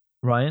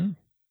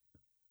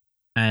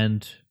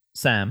 and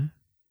Sam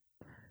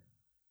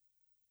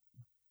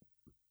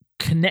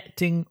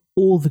connecting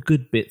all the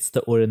good bits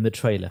that were in the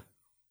trailer,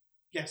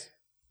 Yes.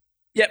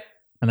 Yep.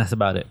 and that's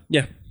about it.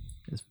 Yeah.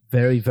 It's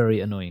very,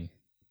 very annoying.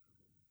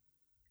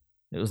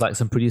 It was like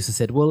some producer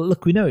said, well,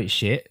 look, we know it's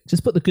shit.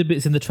 Just put the good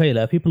bits in the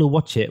trailer. People who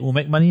watch it will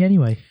make money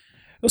anyway.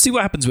 We'll see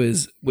what happens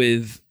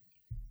with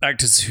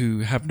actors who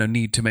have no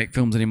need to make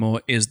films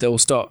anymore. Is they'll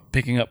start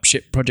picking up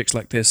shit projects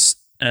like this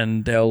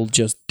and they'll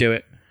just do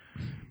it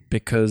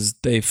because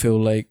they feel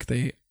like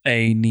they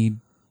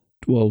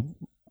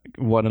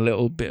want a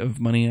little bit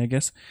of money, I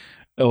guess,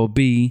 or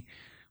B,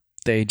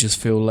 they just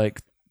feel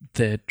like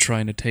they're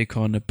trying to take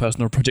on a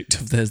personal project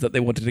of theirs that they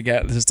wanted to get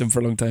out of the system for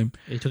a long time.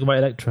 Are you talking about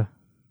Electra?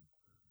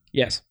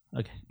 Yes.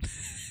 Okay.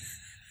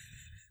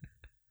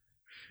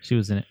 She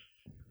was in it.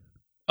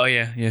 Oh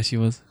yeah, she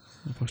was.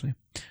 Unfortunately.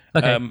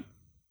 Okay.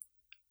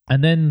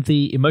 And then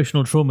the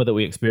emotional trauma that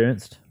we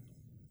experienced.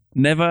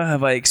 Never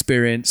have I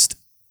experienced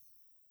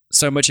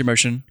so much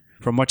emotion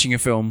from watching a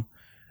film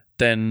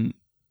than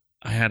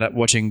I had at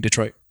watching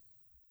Detroit.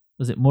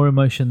 Was it more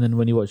emotion than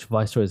when you watched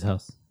Viceroy's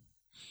House?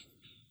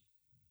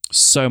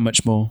 So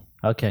much more.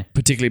 Okay.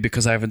 Particularly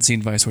because I haven't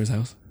seen Viceroy's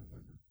House.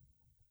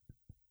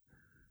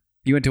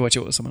 You went to watch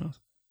it with someone else.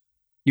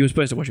 You were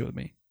supposed to watch it with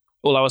me.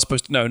 Well, I was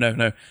supposed to...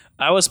 No.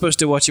 I was supposed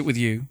to watch it with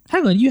you.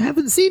 Hang on, you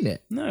haven't seen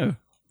it? No.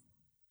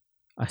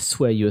 I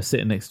swear you were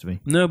sitting next to me.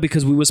 No,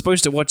 because we were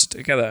supposed to watch it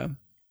together.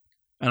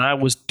 And I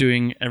was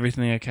doing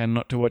everything I can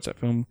not to watch that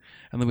film.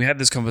 And then we had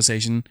this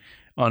conversation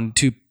on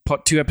two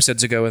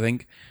episodes ago, I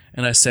think.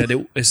 And I said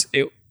it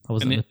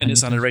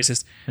sounded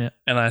racist. Yeah.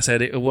 And I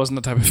said it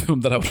wasn't the type of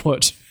film that I would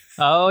watch.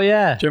 Oh,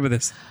 yeah. Do you remember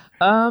this?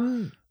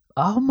 Oh,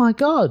 my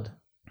God.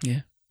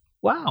 Yeah.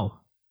 Wow.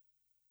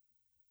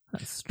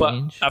 That's But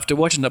strange. after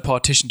watching that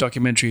Partition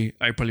documentary,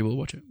 I probably will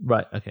watch it.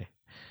 Right, okay.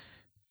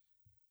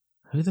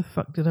 Who the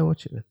fuck did I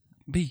watch it with?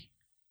 B.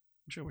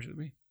 I'm sure I watched it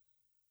with B.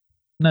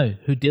 No,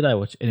 who did I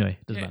watch? Anyway,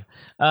 doesn't Yeah.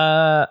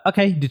 matter.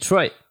 Okay,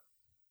 Detroit.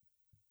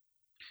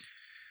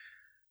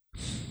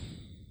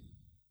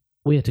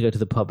 We had to go to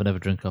the pub and have a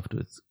drink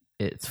afterwards.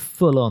 It's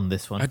full on,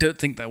 this one. I don't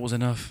think that was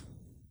enough.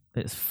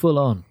 It's full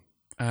on.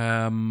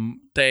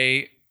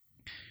 They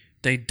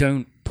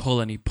don't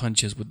pull any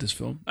punches with this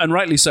film, and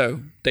rightly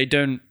so. They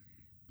don't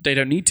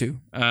need to.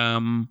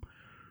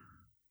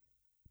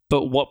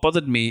 But what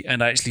bothered me,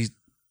 and actually,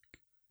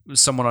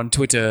 someone on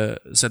Twitter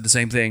said the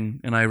same thing,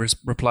 and I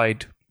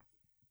replied.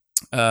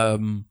 There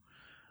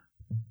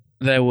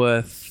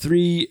were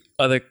 3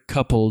 other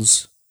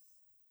couples.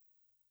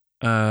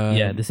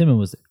 Yeah, the cinema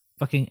was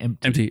fucking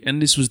empty.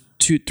 And this was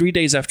 3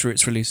 days after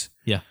its release.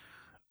 Yeah.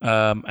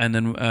 And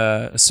then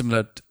a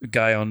similar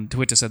guy on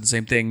Twitter said the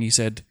same thing. He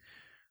said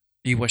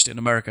he watched it in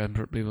America, I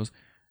believe it was,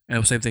 and it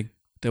was the same thing.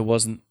 There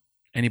wasn't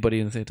anybody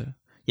in the theater.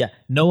 Yeah,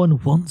 no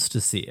one wants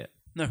to see it.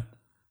 No.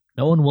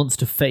 No one wants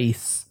to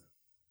face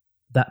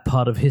that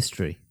part of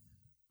history.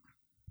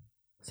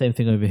 Same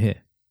thing over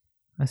here.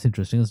 That's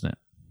interesting, isn't it?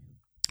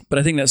 But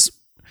I think that's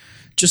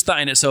just that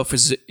in itself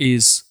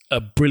is a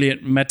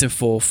brilliant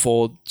metaphor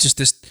for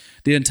just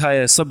the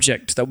entire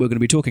subject that we're going to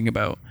be talking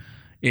about.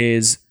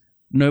 Is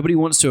nobody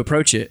wants to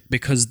approach it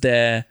because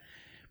they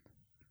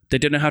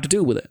don't know how to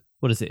deal with it.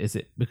 What is it? Is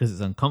it because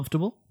it's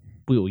uncomfortable?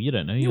 Well, you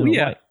don't know. You're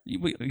not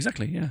white.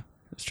 Exactly. Yeah,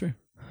 that's true.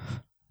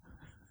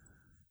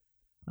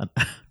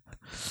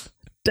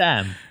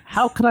 Damn.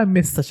 How could I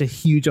miss such a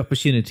huge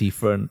opportunity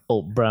for an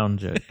Alt Brown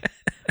joke?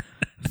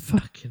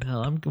 Fucking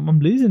hell, I'm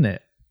losing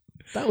it.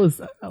 That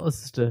was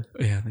just a...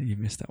 Yeah, you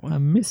missed that one. I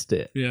missed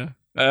it. Yeah.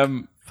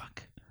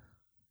 Fuck.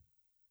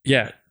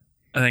 Yeah.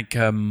 I think...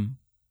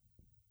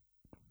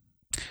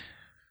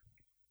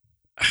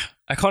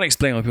 I can't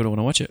explain why people don't want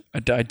to watch it.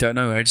 I don't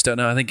know. I just don't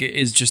know. I think it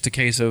is just a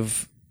case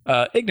of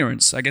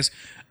ignorance. I guess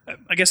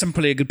I'm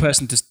probably a good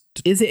person to...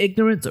 Is it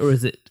ignorance or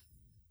is it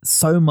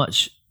so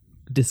much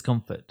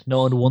discomfort?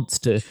 No one wants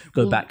to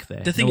go back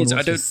there. The thing no is, one I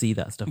wants to don't see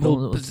that stuff. No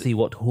one wants to see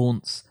what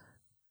haunts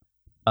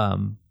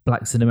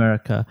blacks in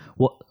America.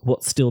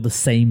 What's still the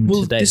same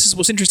today? This is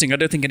what's interesting. I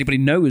don't think anybody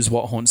knows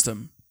what haunts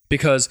them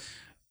because,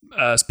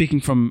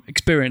 speaking from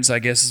experience, I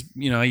guess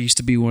I used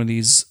to be one of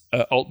these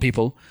alt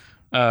people.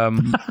 I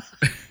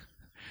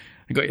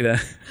got you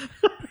there.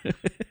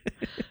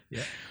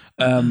 Yeah.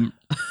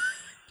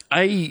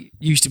 I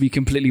used to be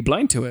completely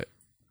blind to it.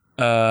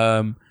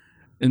 And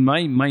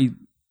my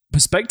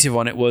perspective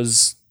on it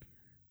was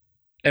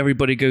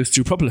everybody goes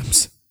through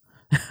problems.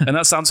 And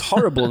that sounds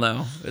horrible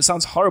now. It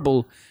sounds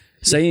horrible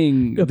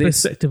saying Your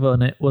this. perspective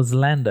on it was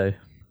Lando.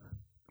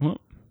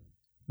 What?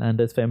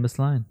 Lando's famous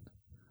line.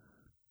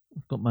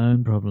 I've got my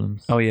own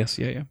problems. Oh, yes.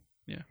 Yeah.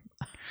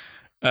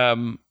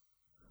 And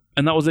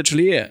that was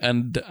literally it.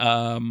 And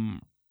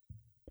I'm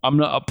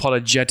not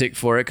apologetic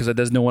for it because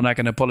there's no one I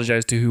can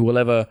apologize to who will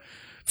ever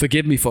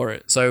forgive me for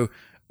it. So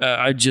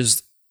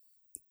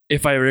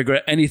if I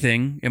regret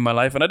anything in my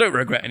life, and I don't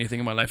regret anything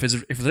in my life, if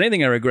there's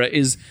anything I regret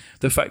is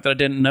the fact that I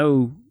didn't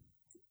know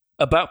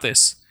about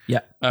this.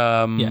 Yeah.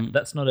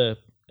 That's not a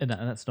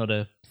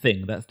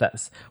thing. That's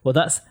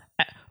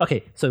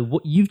okay. So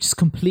what you've just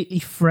completely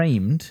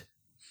framed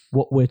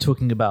what we're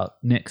talking about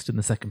next in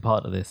the second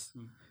part of this,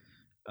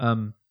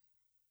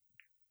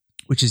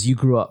 which is you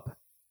grew up,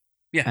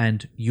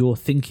 and your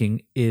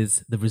thinking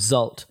is the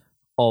result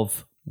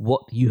of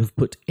what you have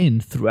put in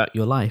throughout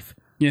your life,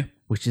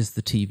 which is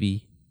the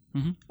TV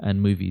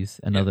and movies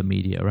and other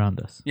media around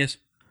us. Yes.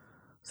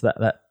 So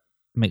that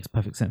makes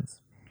perfect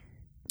sense.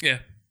 Yeah.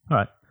 All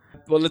right.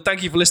 Well,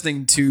 thank you for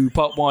listening to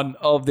part 1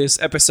 of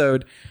this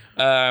episode.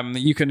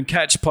 You can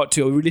catch part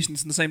 2. Are we listening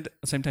to the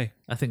same day?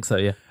 I think so,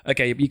 yeah.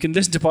 Okay, you can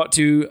listen to part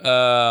 2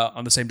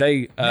 on the same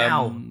day.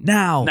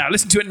 Now.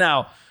 Listen to it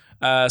now.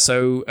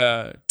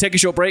 So take a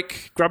short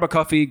break, grab a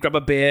coffee, grab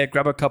a beer,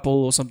 grab a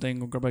couple or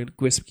something, or grab a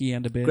whiskey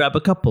and a beer. Grab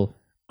a couple.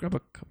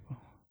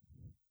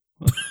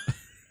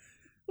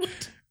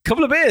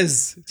 Couple of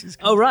beers.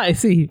 Oh, right, I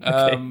see.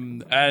 Okay.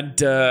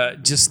 And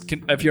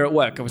if you're at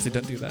work, obviously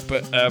don't do that.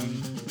 But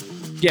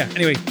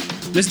anyway,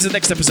 listen to the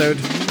next episode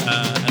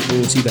and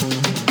we'll see you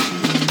then.